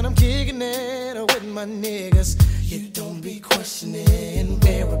tripping when I'm kicking it with my niggas. You don't be questioning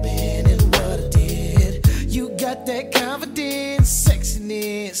where I've been and what I did. You got that confidence,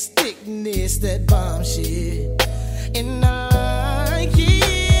 sexiness, thickness, that bomb shit. And I like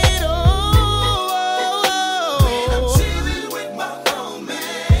it, oh. When I'm chilling with my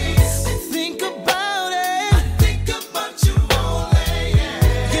homies, I think about it. I think about you only,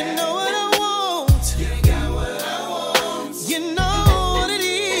 yeah. You know what I want. You got what I want.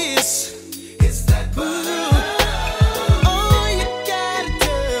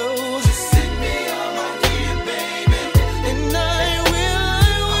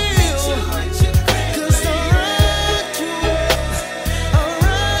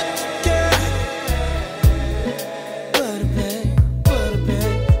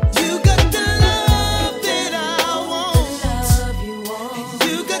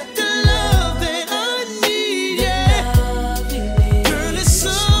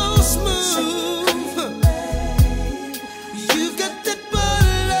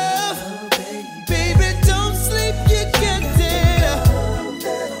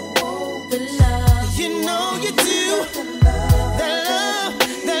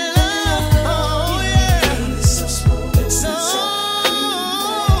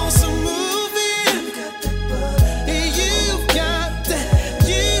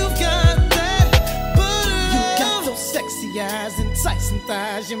 eyes, enticing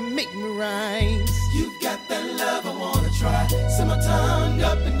thighs, you make me rise. You got that love I wanna try. Send my tongue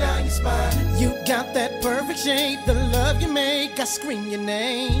up and down your spine. You got that perfect shape, the love you make, I scream your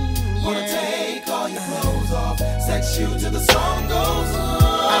name. Wanna take all your clothes off, sex you till the song goes on.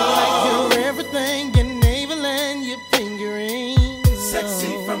 I like your everything, your navel and your fingering.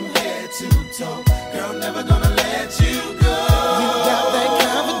 Sexy from head to toe, girl, never gonna let you go. You got that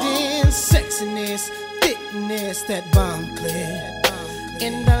confidence, sexiness, thickness, that bomb clear.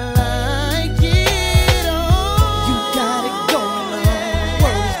 And I like it all. You got it going on,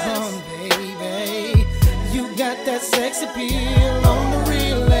 words on, baby. You got that sex appeal on the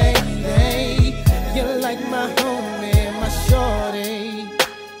real lady. You're like my homie, my shorty.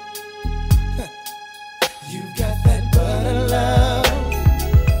 You got that butter love.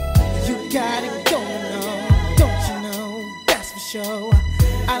 You got it going on, don't you know? That's for sure.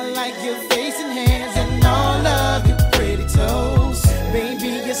 I like your face and hands and all of your pretty toes.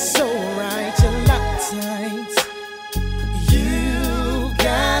 Baby, you're so right, you're locked tight. You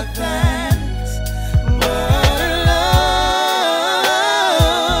got that butter love.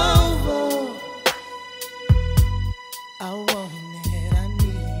 I want it, I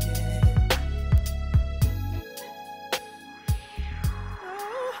need it.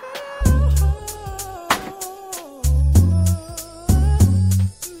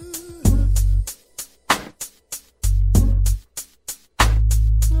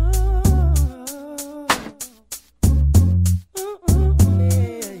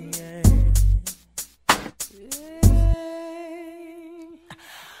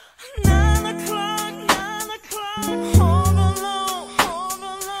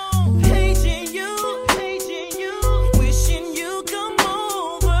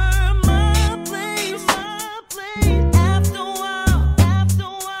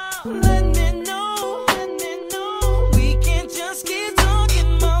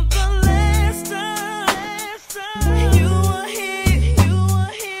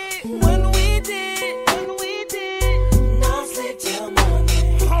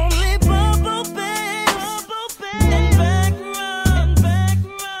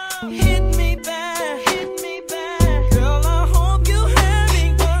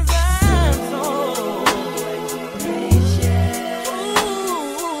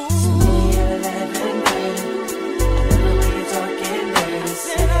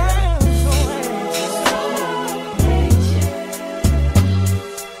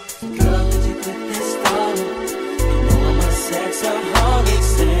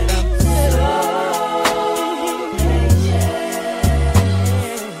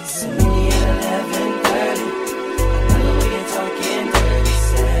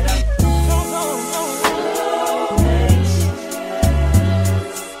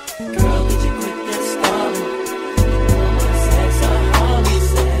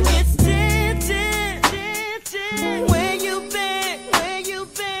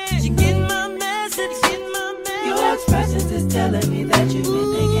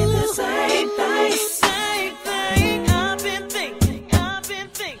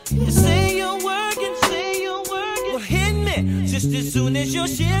 Just as soon as your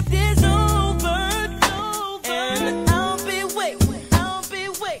shift is over, and I'll be waiting,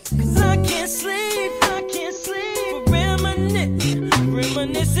 'cause I can't sleep, for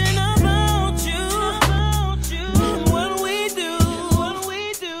reminiscing about you, and what we do,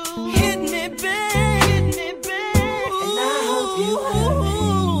 hit me back, and I hope you have me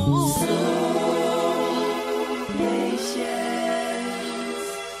so patient.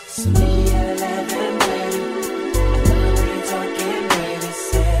 So maybe at 11, baby, talking, baby,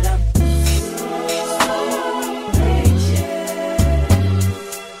 said I'm so patient.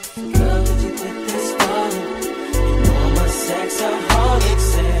 Girl, did you quit this falling? You know I'm a sexaholic,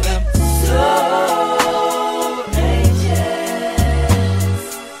 said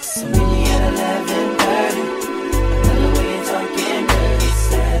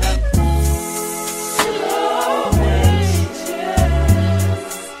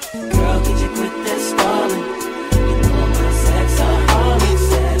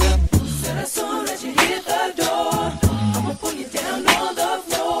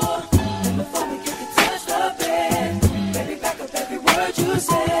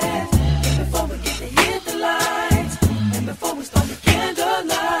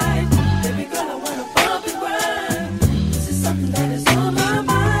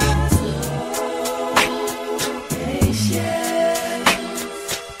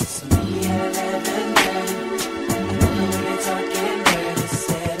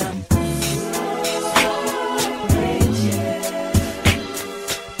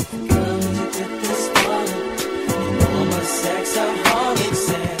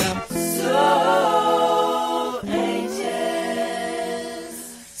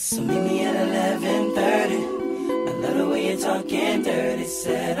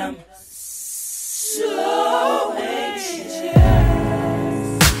I'm so anxious.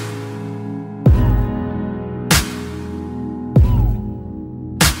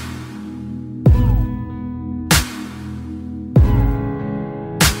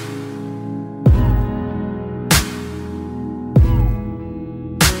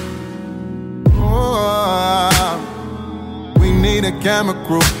 Camera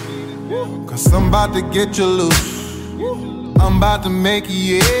crew, cause I'm about to get you loose. I'm about to make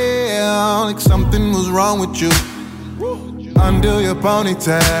you yell like something was wrong with you. Undo your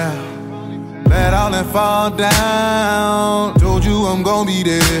ponytail, let all that fall down. Told you I'm gonna be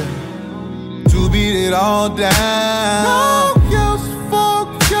there to beat it all down. No use for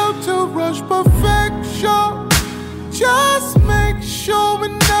you to rush perfection. Just make sure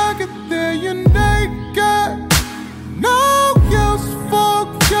when I get there you're naked. No use for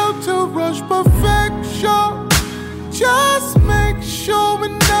you to rush perfection. Just make sure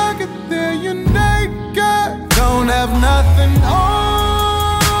when I get there you're naked. Don't have nothing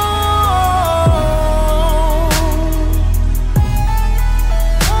on.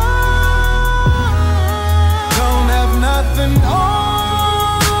 Don't have nothing on.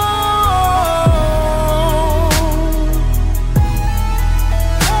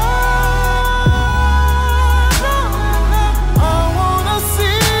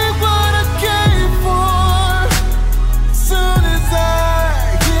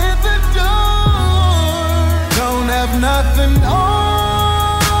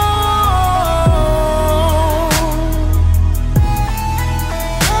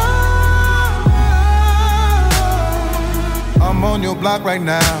 Block right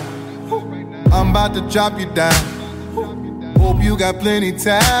now, I'm about to chop you down. Hope you got plenty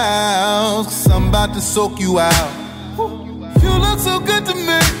towels, cause I'm about to soak you out. You look so good to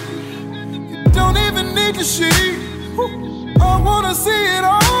me, you don't even need the sheet. I wanna see it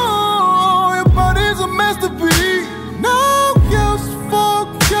all, your body's a masterpiece. No use for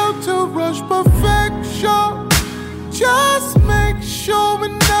you to rush perfection. Just make sure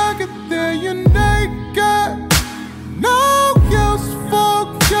when I get there you're naked. No use for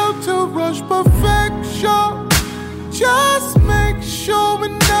you to rush perfection. Just make sure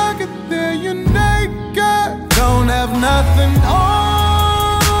when I get there you're naked. Don't have nothing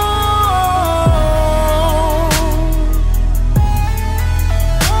on.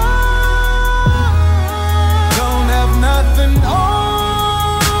 Don't have nothing on.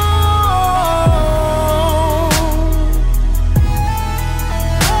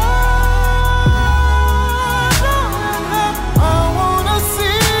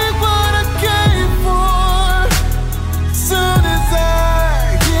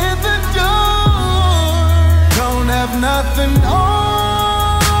 Nothing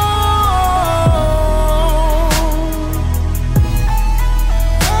on.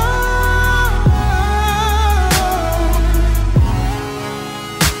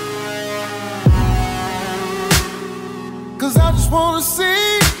 Cause I just wanna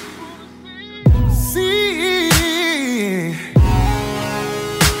see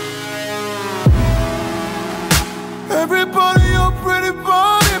everybody, your pretty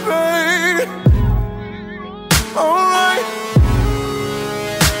body, babe. Alright.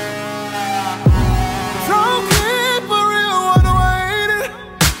 Don't keep it real, what do I hate it?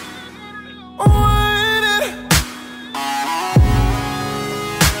 Oh, I hate it.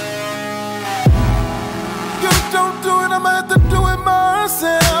 You don't do it, I'ma have to do it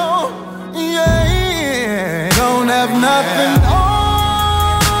myself. Yeah. Don't have nothing on.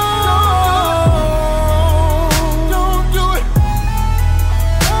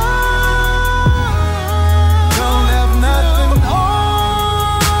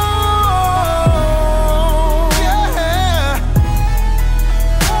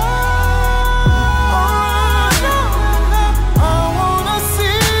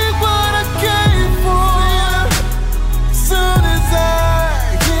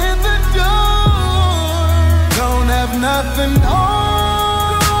 Nothing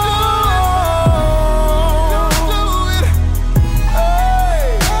on. Don't do it.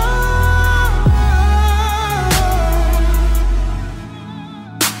 Hey.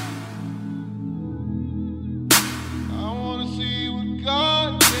 I wanna see what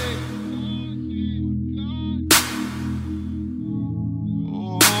God did.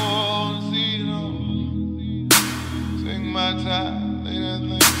 Oh, I wanna see it all. Take my time, lay that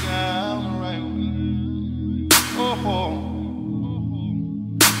thing down the right way. Oh.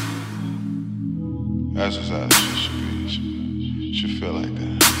 That's just how this shit should be. Should feel like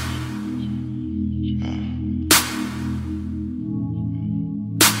that. Yeah.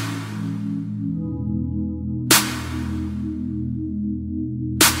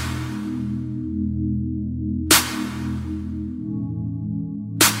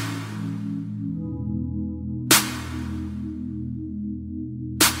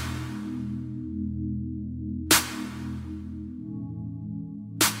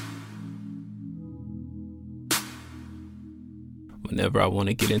 whenever I want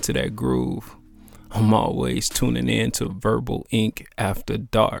to get into that groove. I'm always tuning in to Verbal Ink After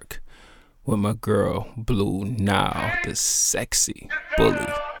Dark with my girl Blue Nile, the sexy bully,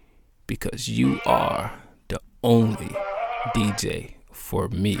 because you are the only DJ for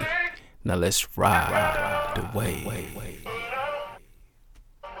me. Now let's ride the wave.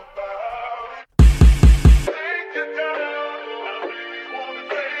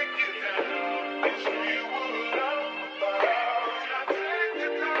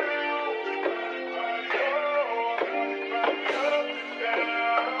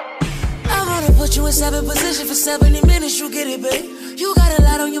 Put you in 7 position for 70 minutes, you get it, babe. You got a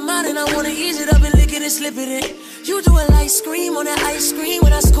lot on your mind and I wanna ease it up and lick it and slip it in. You do a light scream on that ice cream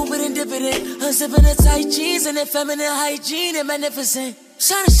when I scoop it and dip it in. Unzipping the tight jeans and that feminine hygiene and magnificent.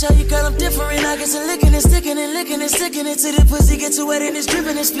 Trying to show you, girl, I'm different. I get some licking and sticking and licking and sticking it till the pussy gets too wet and it's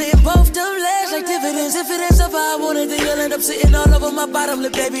dripping and splitting both them legs like dividends. If it ends up how I want it, then you'll end up sitting all over my bottom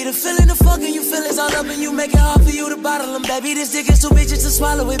lip, baby. The feeling, the fucking you feelings all up and you make it hard for you to bottle them, baby. This dick is too bitches to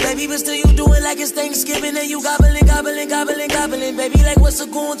swallow it, baby. But still you do it like it's Thanksgiving and you gobbling, gobbling, gobbling, gobbling, baby. Like what's a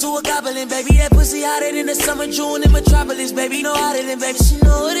goon to a goblin, baby. That pussy hotter than the summer June in Metropolis, baby. No hotter than, baby. She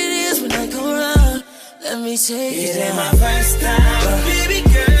know what it is when I come around. Let me take it down. It ain't my first time, but baby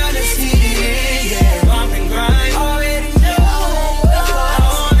girl, let's heat it in, yeah. Bump and grind, already know. I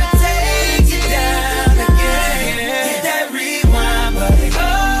wanna take you down again. Hit that rewind button.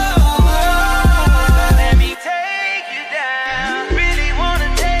 Oh, let me take you down. Really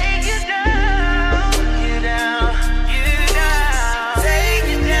wanna take you down. You down, you down. Take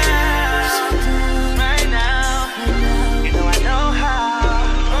you down right now. You know I know how.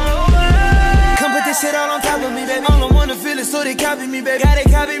 Come put this shit all on top of me, baby. I don't wanna feel it, so they copy me, baby. Got it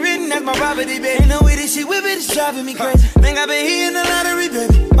copy written, that's my property, baby. Ain't no way this shit whip it, it's driving me crazy. Think I been hitting the lottery,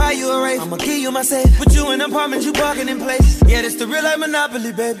 baby. Buy you a race, I'ma give you my safe. Put you in apartments, you parking in places. Yeah, this the real life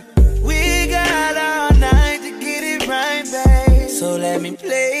Monopoly, baby. We got all night to get it right, babe. So let me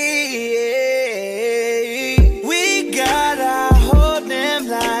play. We got our whole damn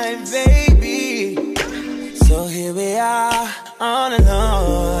life, baby. So here we are, on and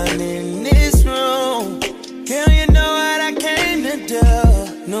on in this room. Girl, you know what I came to do.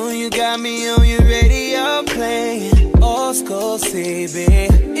 Know you got me on your radio playing old school CB.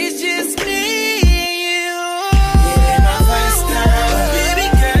 It's just me and you. It ain't my first time, but baby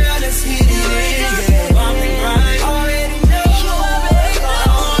girl, let's hit it in, yeah. Bump and grind, already know. I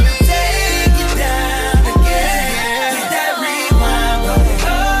wanna take you down again. Hit that rewind button.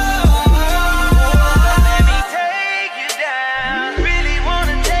 Oh, let me take you down. Really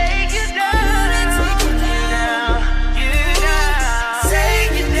wanna take you down. Take you down, you down.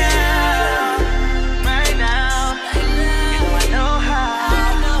 Take you down right now. You know I know how.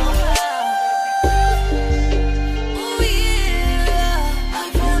 Oh yeah,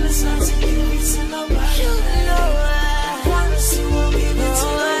 I promise not to give it to nobody. You know I promise you won't give it to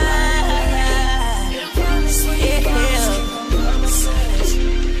nobody. I promise when you promise, keep on promises.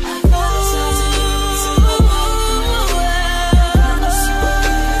 I promise not to give it to nobody. I promise you won't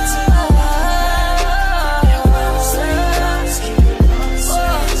give it to nobody. I promise when you promise, keep on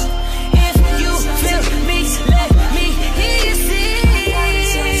promises. If you feel me, let me hear you sing. I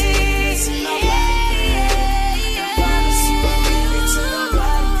promise not to give it to nobody. I promise you won't give it to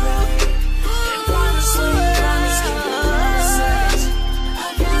nobody, baby. I promise when you promise, keep your promises. I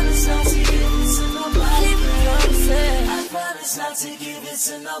promise not to give it to nobody, babe. I promise not to give it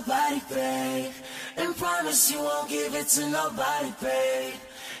to nobody, babe. And promise you won't give it to nobody, babe.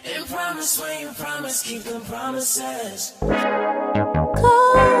 And promise when you promise, keep them promises. Call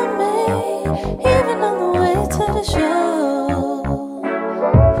me, even on the way to the show.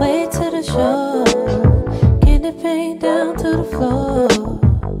 Way to the show. Candy paint down to the floor.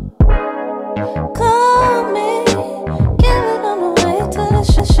 Call me, get it on the way to the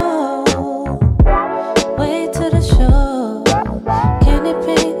show. Way to the show. Candy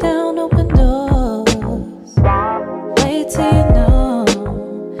paint down, open doors. Wait till you know.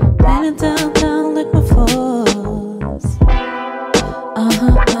 Painting downtown, lick my floors.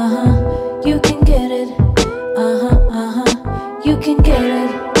 You can get it. You can get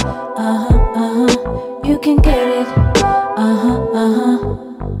it. You can get it.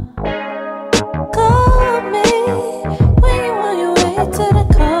 Call me when you on your way to the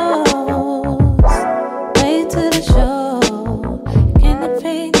coast. Way to the show. Candy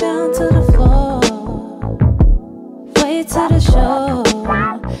paint down to the floor. Way to the show.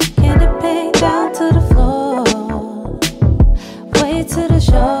 Candy paint down to the floor. Way to the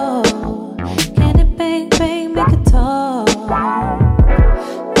show. Candy bang bang, make it talk.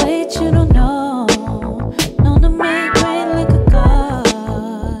 Wait, you don't know. Known to make rain like a god.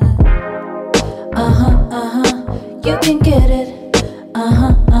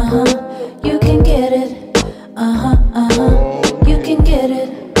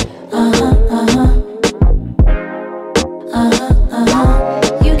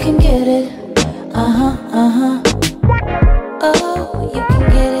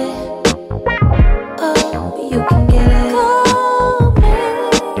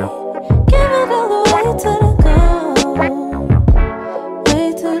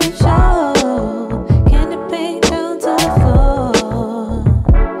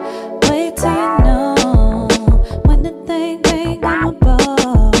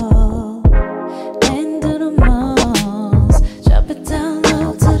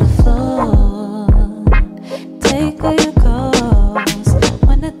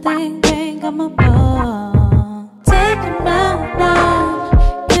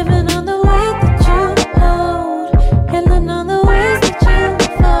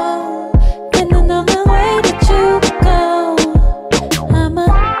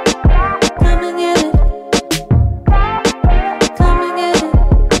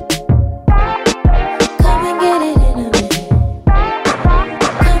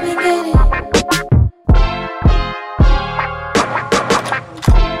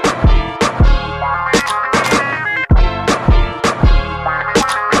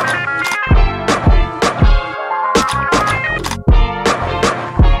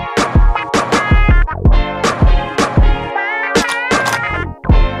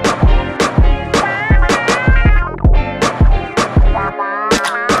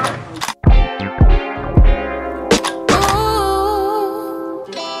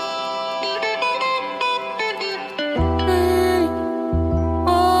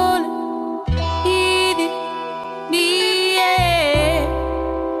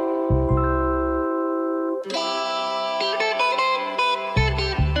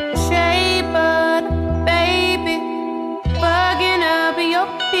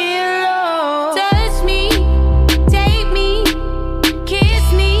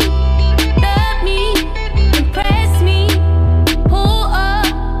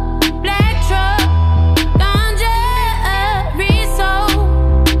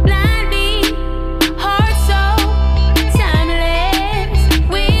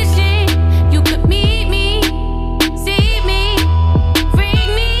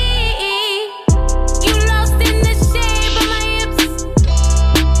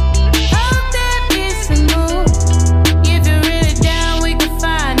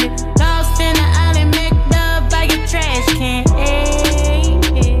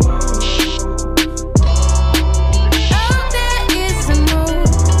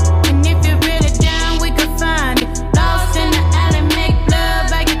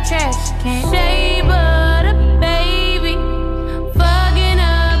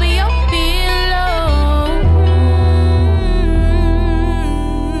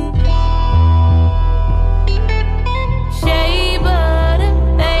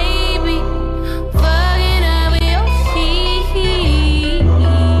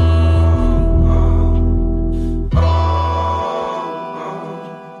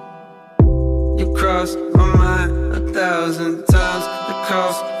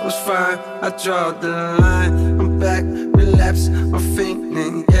 was fine, I draw the line. I'm back, relapse, I'm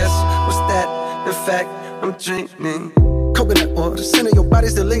fainting. Yes, what's that? In fact, I'm dreaming. Coconut oil, the scent of your body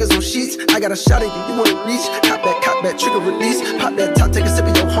still lingers on sheets. I got a shot at you, you wanna reach. Cop back, trigger release. Pop that top, take a sip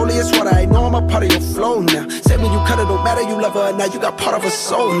of your holiest water. I know I'm a part of your flow now. Said when you cut it, don't matter, you love her or not, you got part of her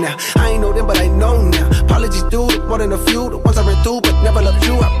soul now. I ain't know them, but I know now. Apologies due, more than a few, the ones I ran through, but never loved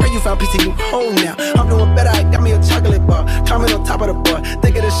you. I pray you found peace and you whole now. I'm doing better, I got me a chocolate bar. Climbing on top of the bar.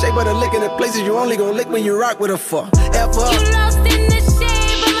 Think of the shape of the lick in the places you only gon' lick when you rock with her for ever. You lost in the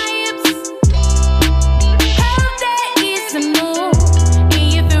shape of my hips. Hope that is the move.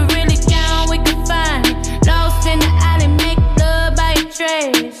 And if you're really down, we can find it. Lost in the alley, make love by your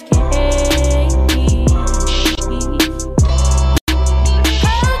trash can.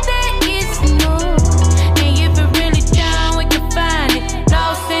 Hope that is the move. And if you're really down, we can find it.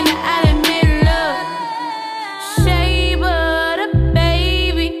 Lost in the alley, make love. Shape of the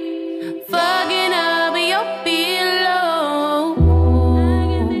baby, fucking up your pillow.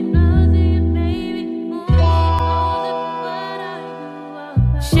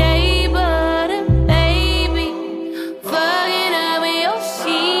 Shape of the baby, fucking up your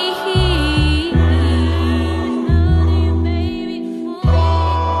sheet.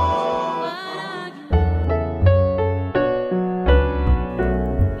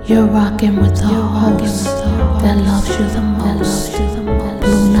 You're rocking with the host that loves you the most.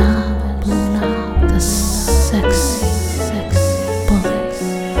 Blue Nile, the sexy bully.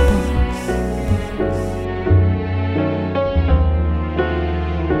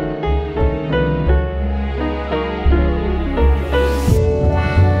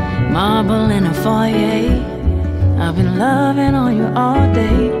 Marble in a foyer. I've been loving on you all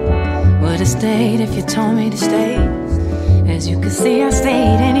day. Would've stayed if you told me to stay. As you can see, I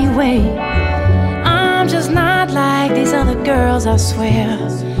stayed anyway. I'm just not like these other girls, I swear.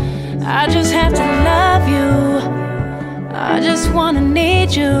 I just have to love you. I just wanna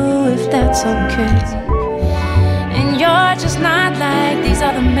need you, if that's okay. And you're just not like these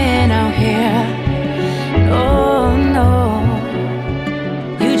other men out here. No, no.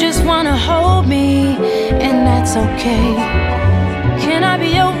 You just wanna hold me, and that's okay. Can I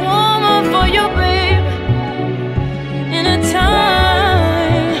be a woman for you, babe? In a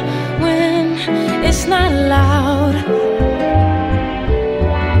time when it's not loud.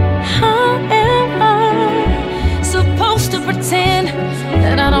 How am I supposed to pretend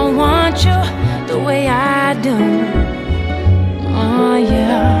that I don't want you the way I do? Oh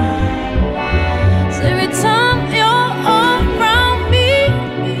yeah. So every time you're around me,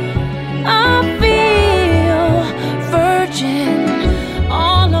 I feel virgin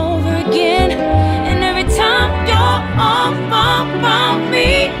all over again. And every time you're around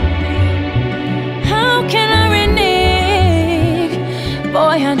me, how can I renege?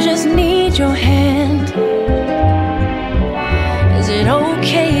 Boy, I just need your hand. Is it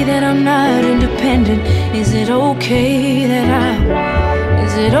okay that I'm not independent? Is it okay that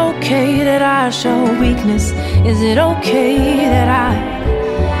is it okay that I show weakness? Is it okay that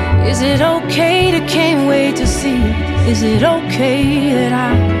is it okay to can't wait to see? Is it okay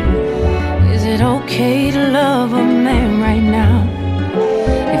that is it okay to love a man right now?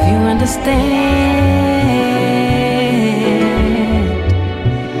 If you understand,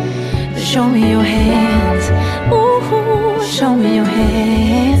 show me your hands. Ooh, show me your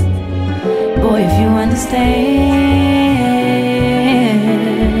hands. Boy, if you understand,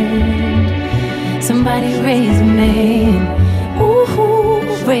 somebody raise a man. Ooh,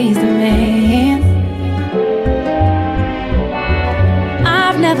 raise the man.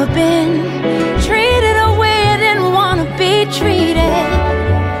 I've never been treated a way I didn't want to be treated.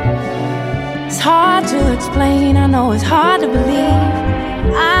 It's hard to explain, I know it's hard to believe.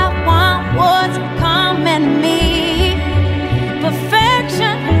 I want what's coming to me.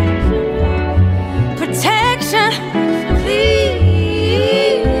 Perfection, protection,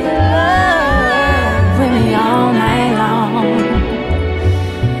 please love with me all night long.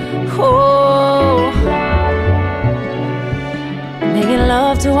 Oh, making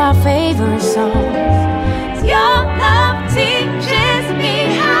love to our favorite song. Your love teaches me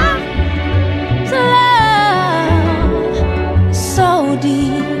how to love so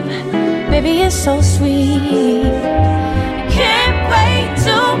deep. Baby, it's so sweet. Can't wait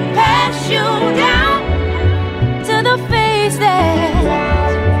to pass you down to the face that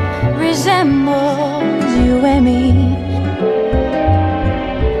resembles you and me.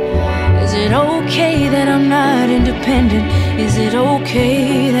 Is it okay that I'm not independent? Is it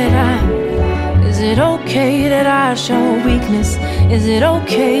okay that is it okay that I show weakness? Is it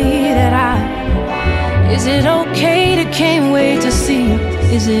okay that is it okay to can't wait to see?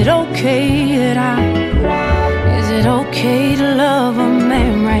 Is it okay is it okay to love a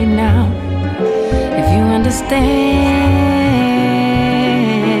man right now? If you understand,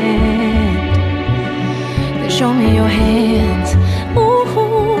 then show me your hands.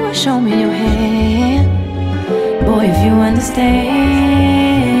 Ooh, show me your hand. Boy, if you understand,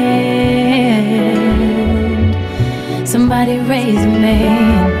 somebody raise a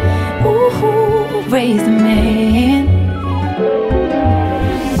man. Ooh, raise a man.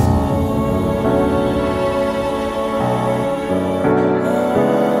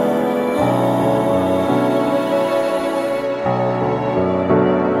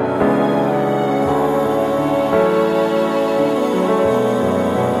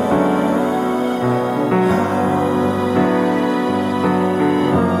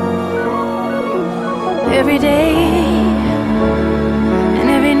 Every day and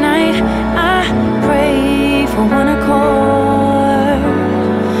every night I pray for one accord.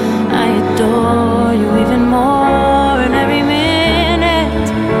 I adore you even more, and every minute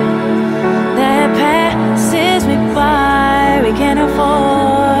that passes me by we can't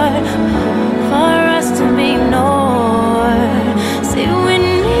afford for us to be ignored. See, we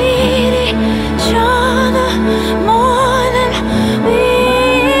need each other more than we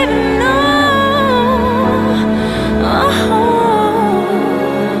even know.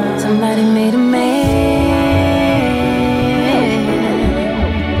 Somebody made a man,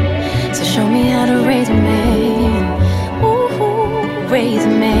 so show me how to raise a man. Ooh, raise a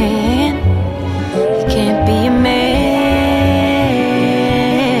man. You can't be a man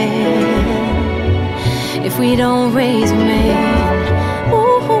if we don't raise a man.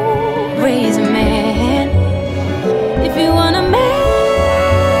 Ooh, raise a man. If you want a man,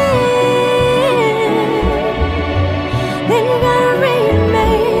 then you gotta raise a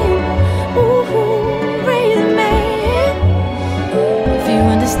man. Ooh, raise a man. If you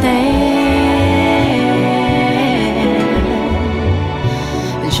understand,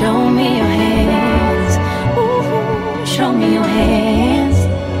 then show me your hands. Ooh, show me your hands.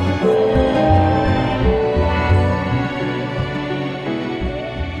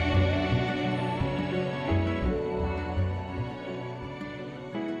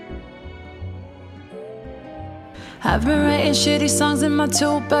 I've been writing shitty songs in my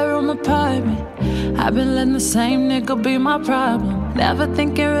 2-bedroom apartment. I've been letting the same nigga be my problem. Never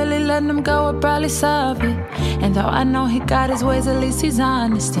thinking really letting him go would probably solve it. And though I know he got his ways, at least he's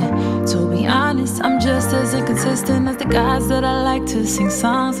honest. And to be honest, I'm just as inconsistent as the guys that I like to sing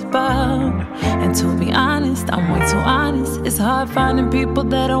songs about. And to be honest, I'm way too honest. It's hard finding people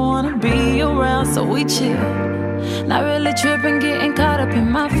that I wanna be around, so we chill. Not really tripping, getting caught up in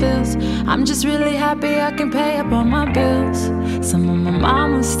my feels. I'm just really happy I can pay up all my bills. Some of my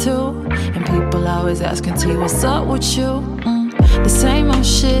mamas too. And people always asking T, what's up with you? The same old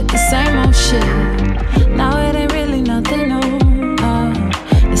shit, the same old shit. Now it ain't really nothing new.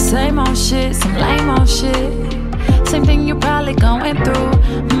 The same old shit, some lame old shit. Same thing you're probably going through.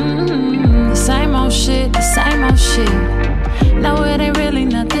 The same old shit, the same old shit. No, it ain't really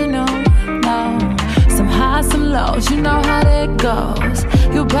nothing new. No. Some highs, some lows, you know how that goes.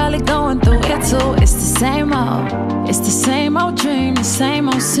 You're probably going through it too. It's the same old dream, the same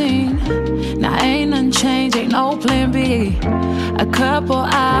old scene. Now ain't nothing changed, ain't no plan B. A couple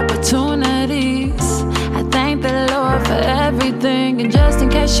opportunities. I thank the Lord for everything. And just in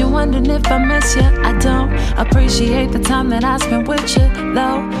case you're wondering if I miss you, I don't appreciate the time that I spent with you,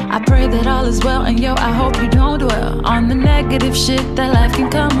 though. I pray that all is well, and yo, I hope you don't dwell on the negative shit that life can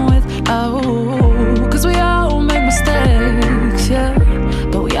come with. Oh, cause we all make mistakes, yeah,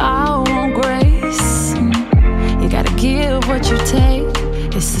 but we all want grace. You gotta give what you take.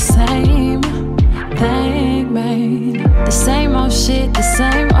 It's the same thing, man. The same old shit, the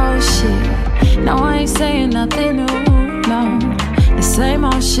same old shit. No, I ain't saying nothing new, no. The same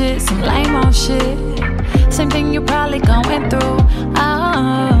old shit, some lame old shit. Same thing you're probably going through.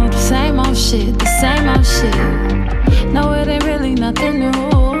 Oh, the same old shit, the same old shit. No, it ain't really nothing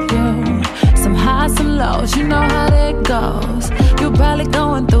new, yeah. Some highs, some lows, you know how that goes. You're probably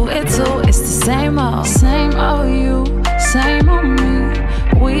going through it too. It's the same old you, same old me.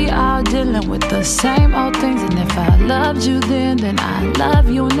 We all dealing with the same old things. And if I loved you then I love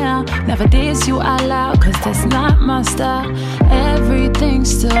you now. Never diss you out loud, cause that's not my style. Everything's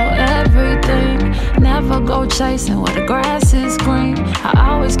still everything. Never go chasing where the grass is green. I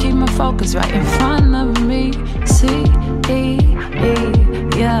always keep my focus right in front of me. C-E-E,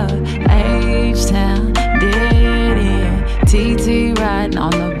 yeah. H-Town, dead end. TT riding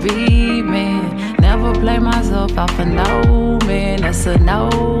on the beat, man. Never play myself out for no man. That's a no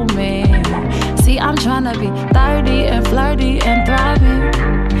man. See, I'm tryna be 30 and flirty and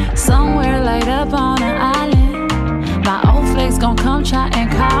thriving, somewhere laid up on an island. My old flex gon' come try and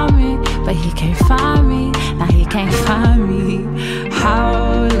call me, but he can't find me, now he can't find me.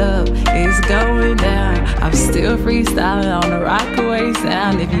 How love is going down, I'm still freestyling on the Rockaway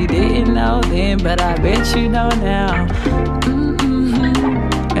sound. If you didn't know then, but I bet you know now.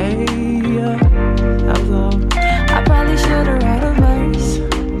 Hey, that was all. I probably should've wrote a verse.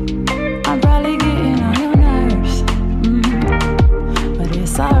 I'm probably getting on your nerves, but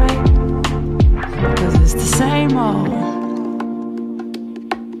it's alright, 'cause it's the same old.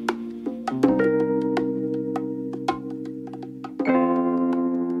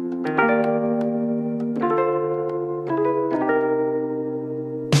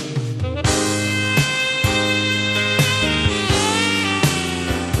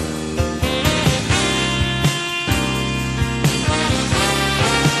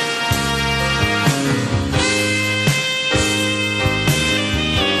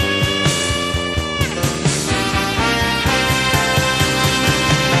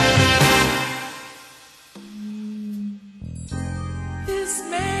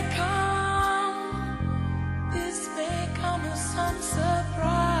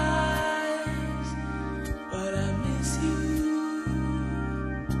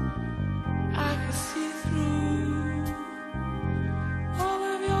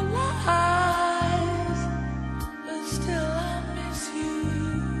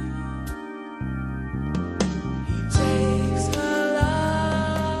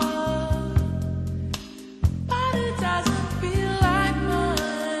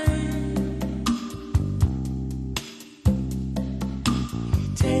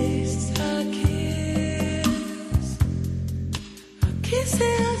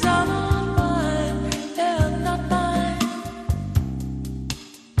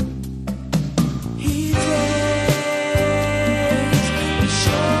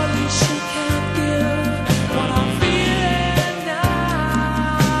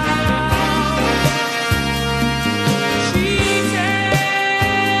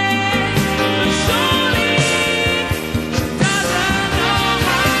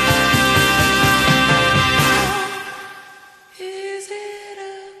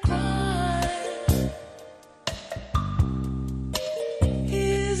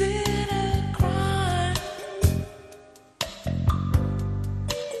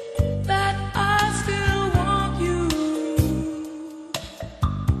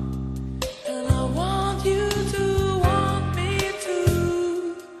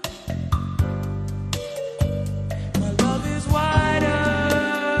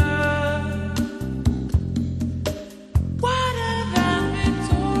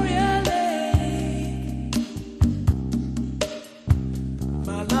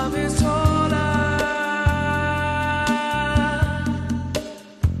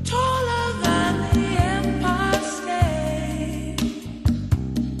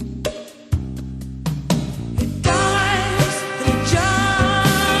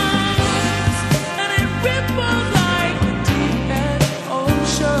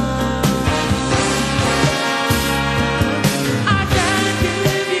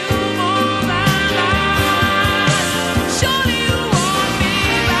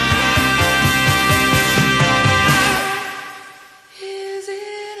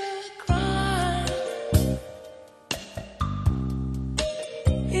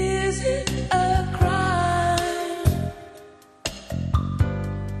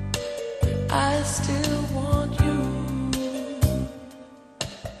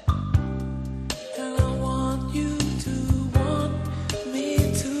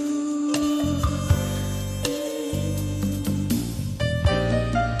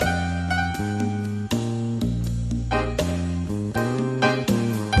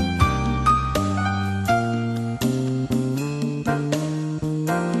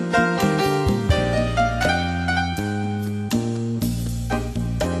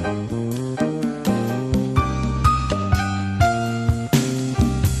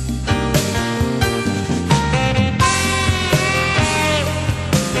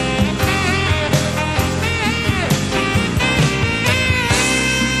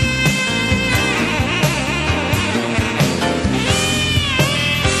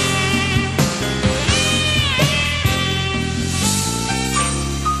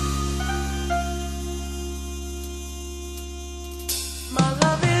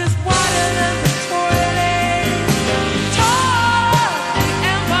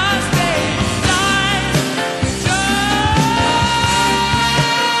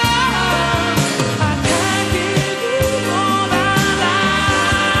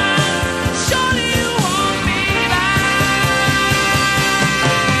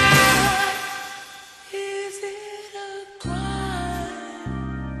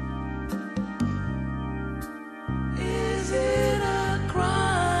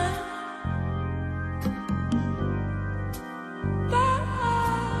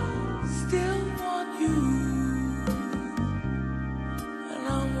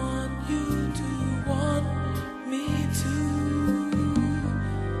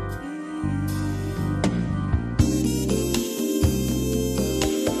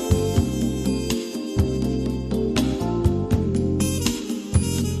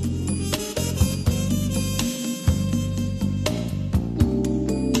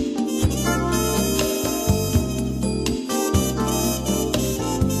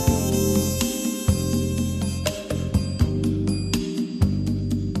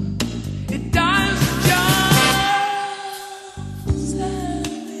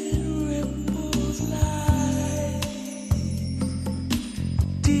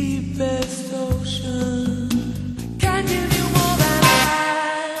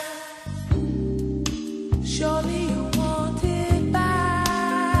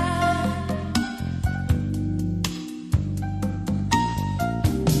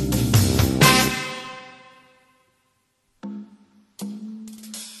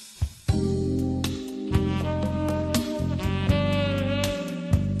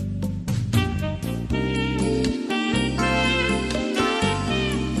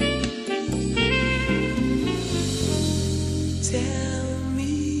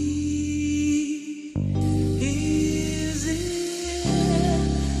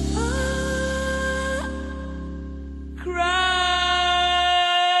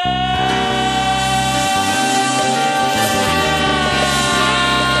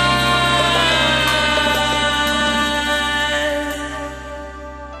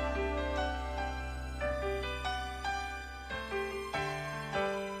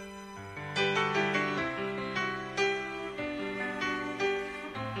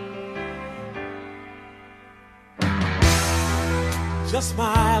 Just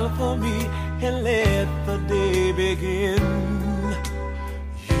smile for me and let the day begin.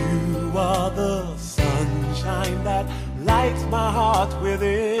 You are the sunshine that lights my heart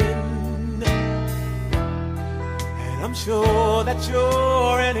within. And I'm sure that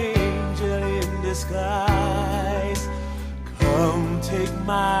you're an angel in disguise. Come take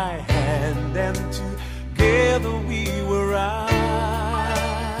my hand and together we will ride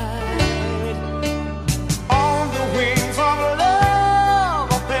on the wings of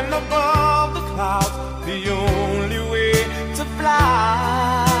love up and above the clouds. The only way to fly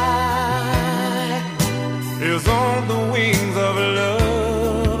is on the wings of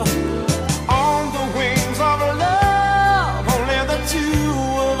love. On the wings of love, only the two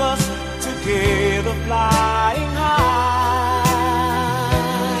of us together flying high,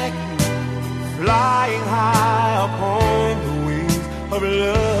 flying high upon the wings of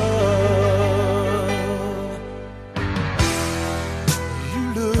love. You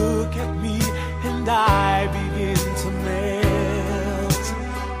look at me and I begin to melt,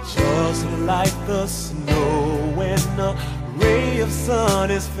 just like the snow when a ray of sun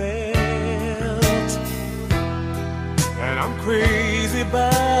is felt. And I'm crazy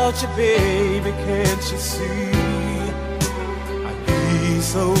about you, baby, can't you see? I'd be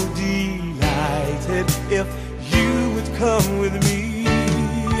so delighted if you would come with me.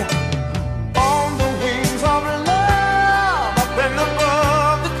 On the wings of love, up and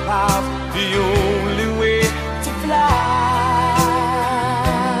above the clouds, the only way to fly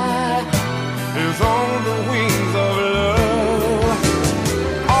is on the wings of love.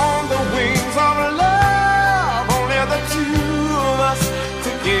 On the wings of love, only the two of us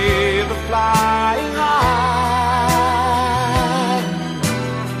together flying high,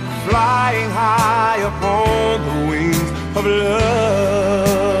 flying high upon the wings of love.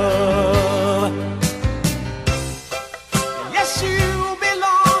 Yes, you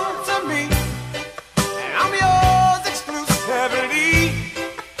belong to me, and I'm yours exclusively.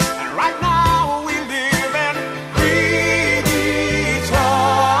 And right now we live and breathe each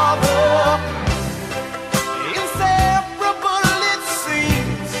other, inseparable it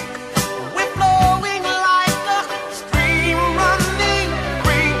seems. We're flowing like a stream, running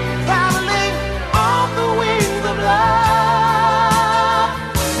free, traveling on the wings of love.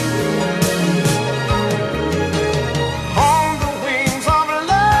 On the wings of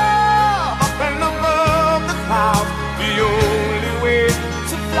love, up and above the clouds, the only way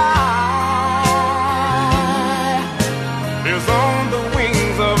to fly is on the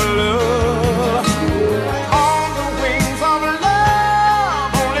wings of love. On the wings of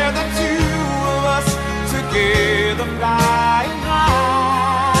love, only the two of us together flying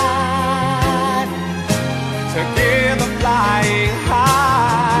high, together flying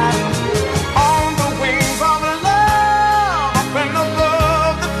high. On the wings of love, up and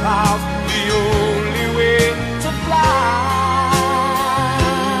above the clouds, the only way to fly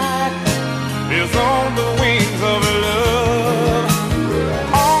is on the wings of love.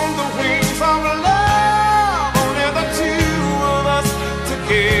 On the wings of love, only the two of us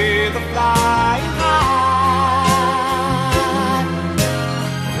together flying high,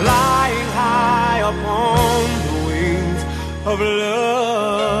 flying high upon the wings of love.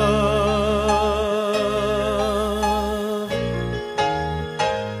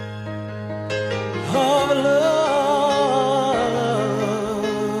 Of love.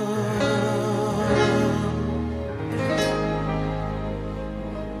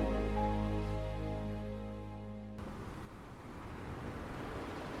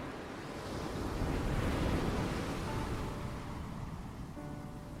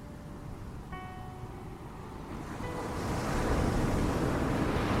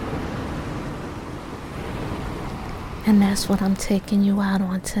 And that's what I'm taking you out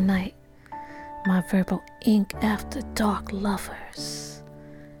on tonight, my verbal ink after dark lovers.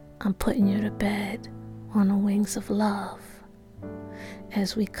 I'm putting you to bed on the wings of love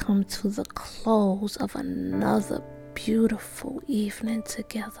as we come to the close of another beautiful evening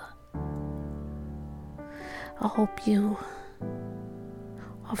together. I hope you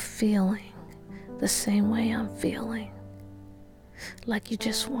are feeling the same way I'm feeling, like you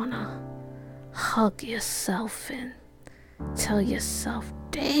just want to hug yourself and tell yourself,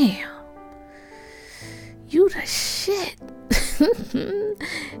 damn, you the shit.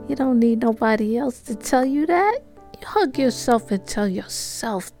 You don't need nobody else to tell you that. You hug yourself and tell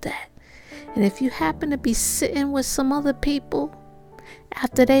yourself that. And if you happen to be sitting with some other people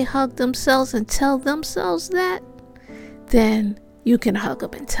after they hug themselves and tell themselves that, then you can hug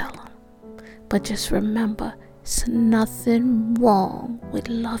them and tell them. But just remember, there's nothing wrong with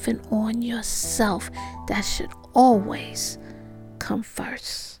loving on yourself. That should always come come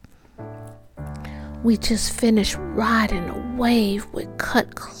first. We just finished riding a wave with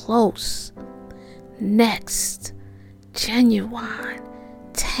Cut Close. Next, Genuine,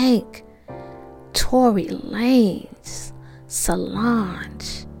 Tank, Tory Lanez,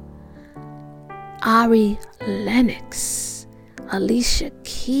 Solange, Ari Lennox, Alicia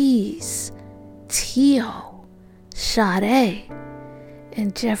Keys, Tio, Sade,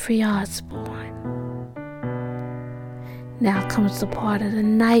 and Jeffrey Osborne. Now comes the part of the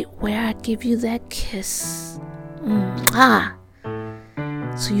night where I give you that kiss.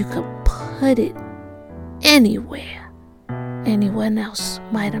 So you can put it anywhere anyone else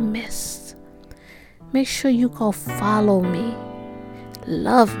might have missed. Make sure you go follow me,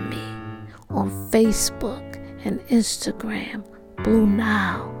 love me on Facebook and Instagram, Blue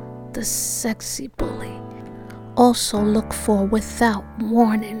Nile, the sexy bully. Also look for Without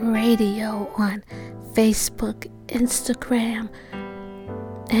Warning Radio on Facebook, Instagram,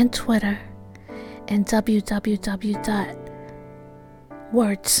 and Twitter, and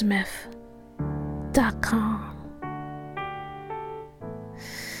www.wordsmith.com.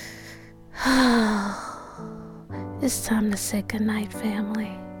 It's time to say goodnight,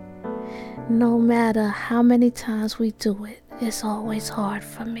 family. No matter how many times we do it, it's always hard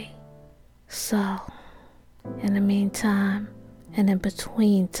for me. So, in the meantime, and in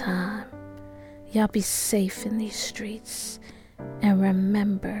between time, y'all be safe in these streets. And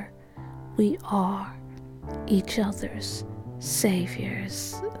remember, we are each other's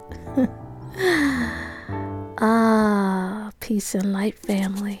saviors. Peace and light,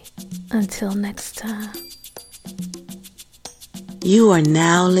 family. Until next time. You are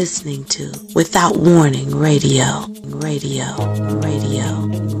now listening to Without Warning Radio. Radio, radio,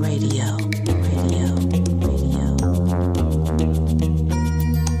 radio, radio.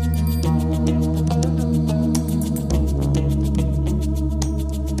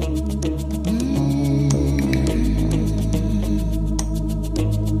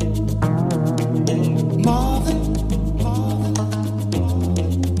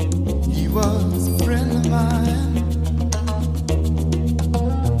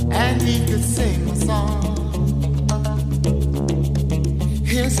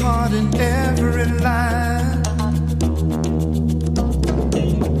 Heart in every line.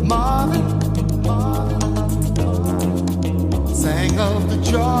 Marvin sang of the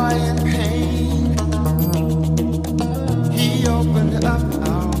joy and pain. He opened up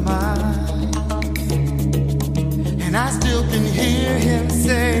our mind, and I still can hear him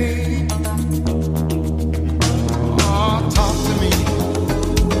say, oh, talk to me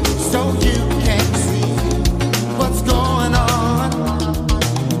so you can see what's going on.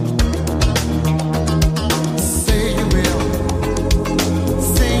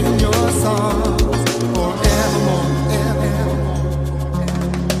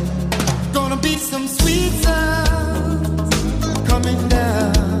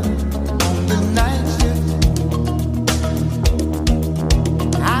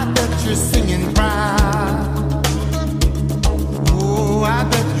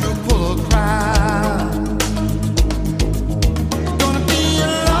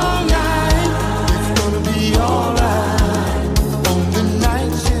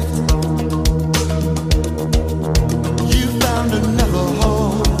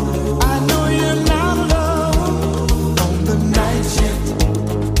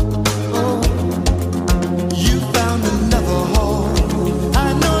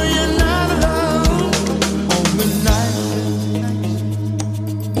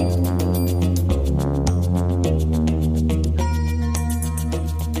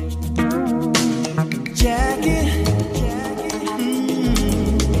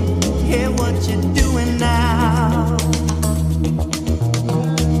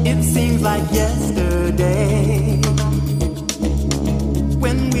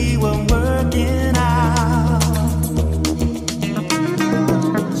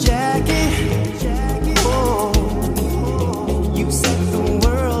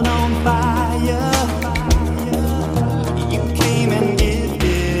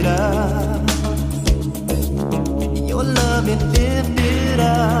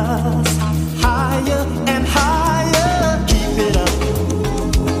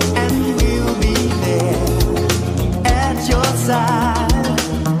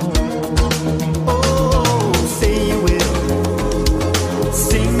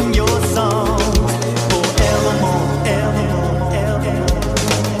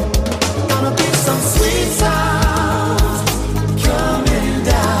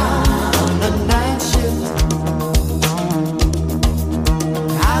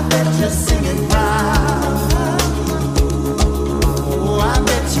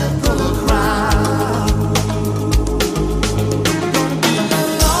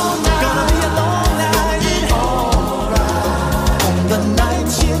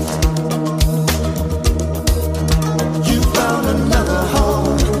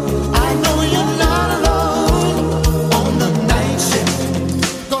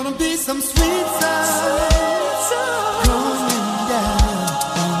 Gonna be some sweet sounds coming down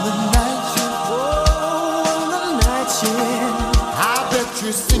on the night shift. Oh, on the night shift. I bet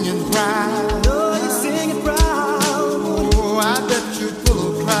you're singing proud. Oh, you're singing proud. Oh, I bet you're full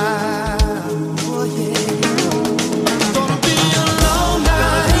of pride. Oh, yeah. It's gonna be a long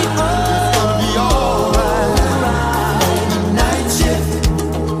night. It's gonna be alright on the night shift.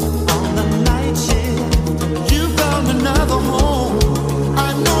 On the night shift. You found another home.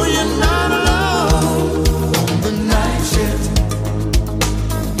 I know you're not alone on the night shift.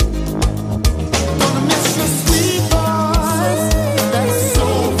 Gonna miss your sweet voice. That's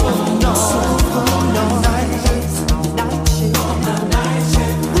soulful noise on the night shift. On the night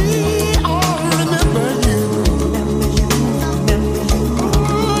shift. We all remember you.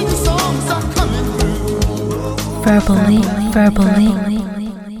 The songs are coming through. Verbally,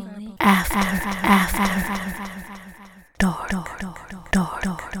 after.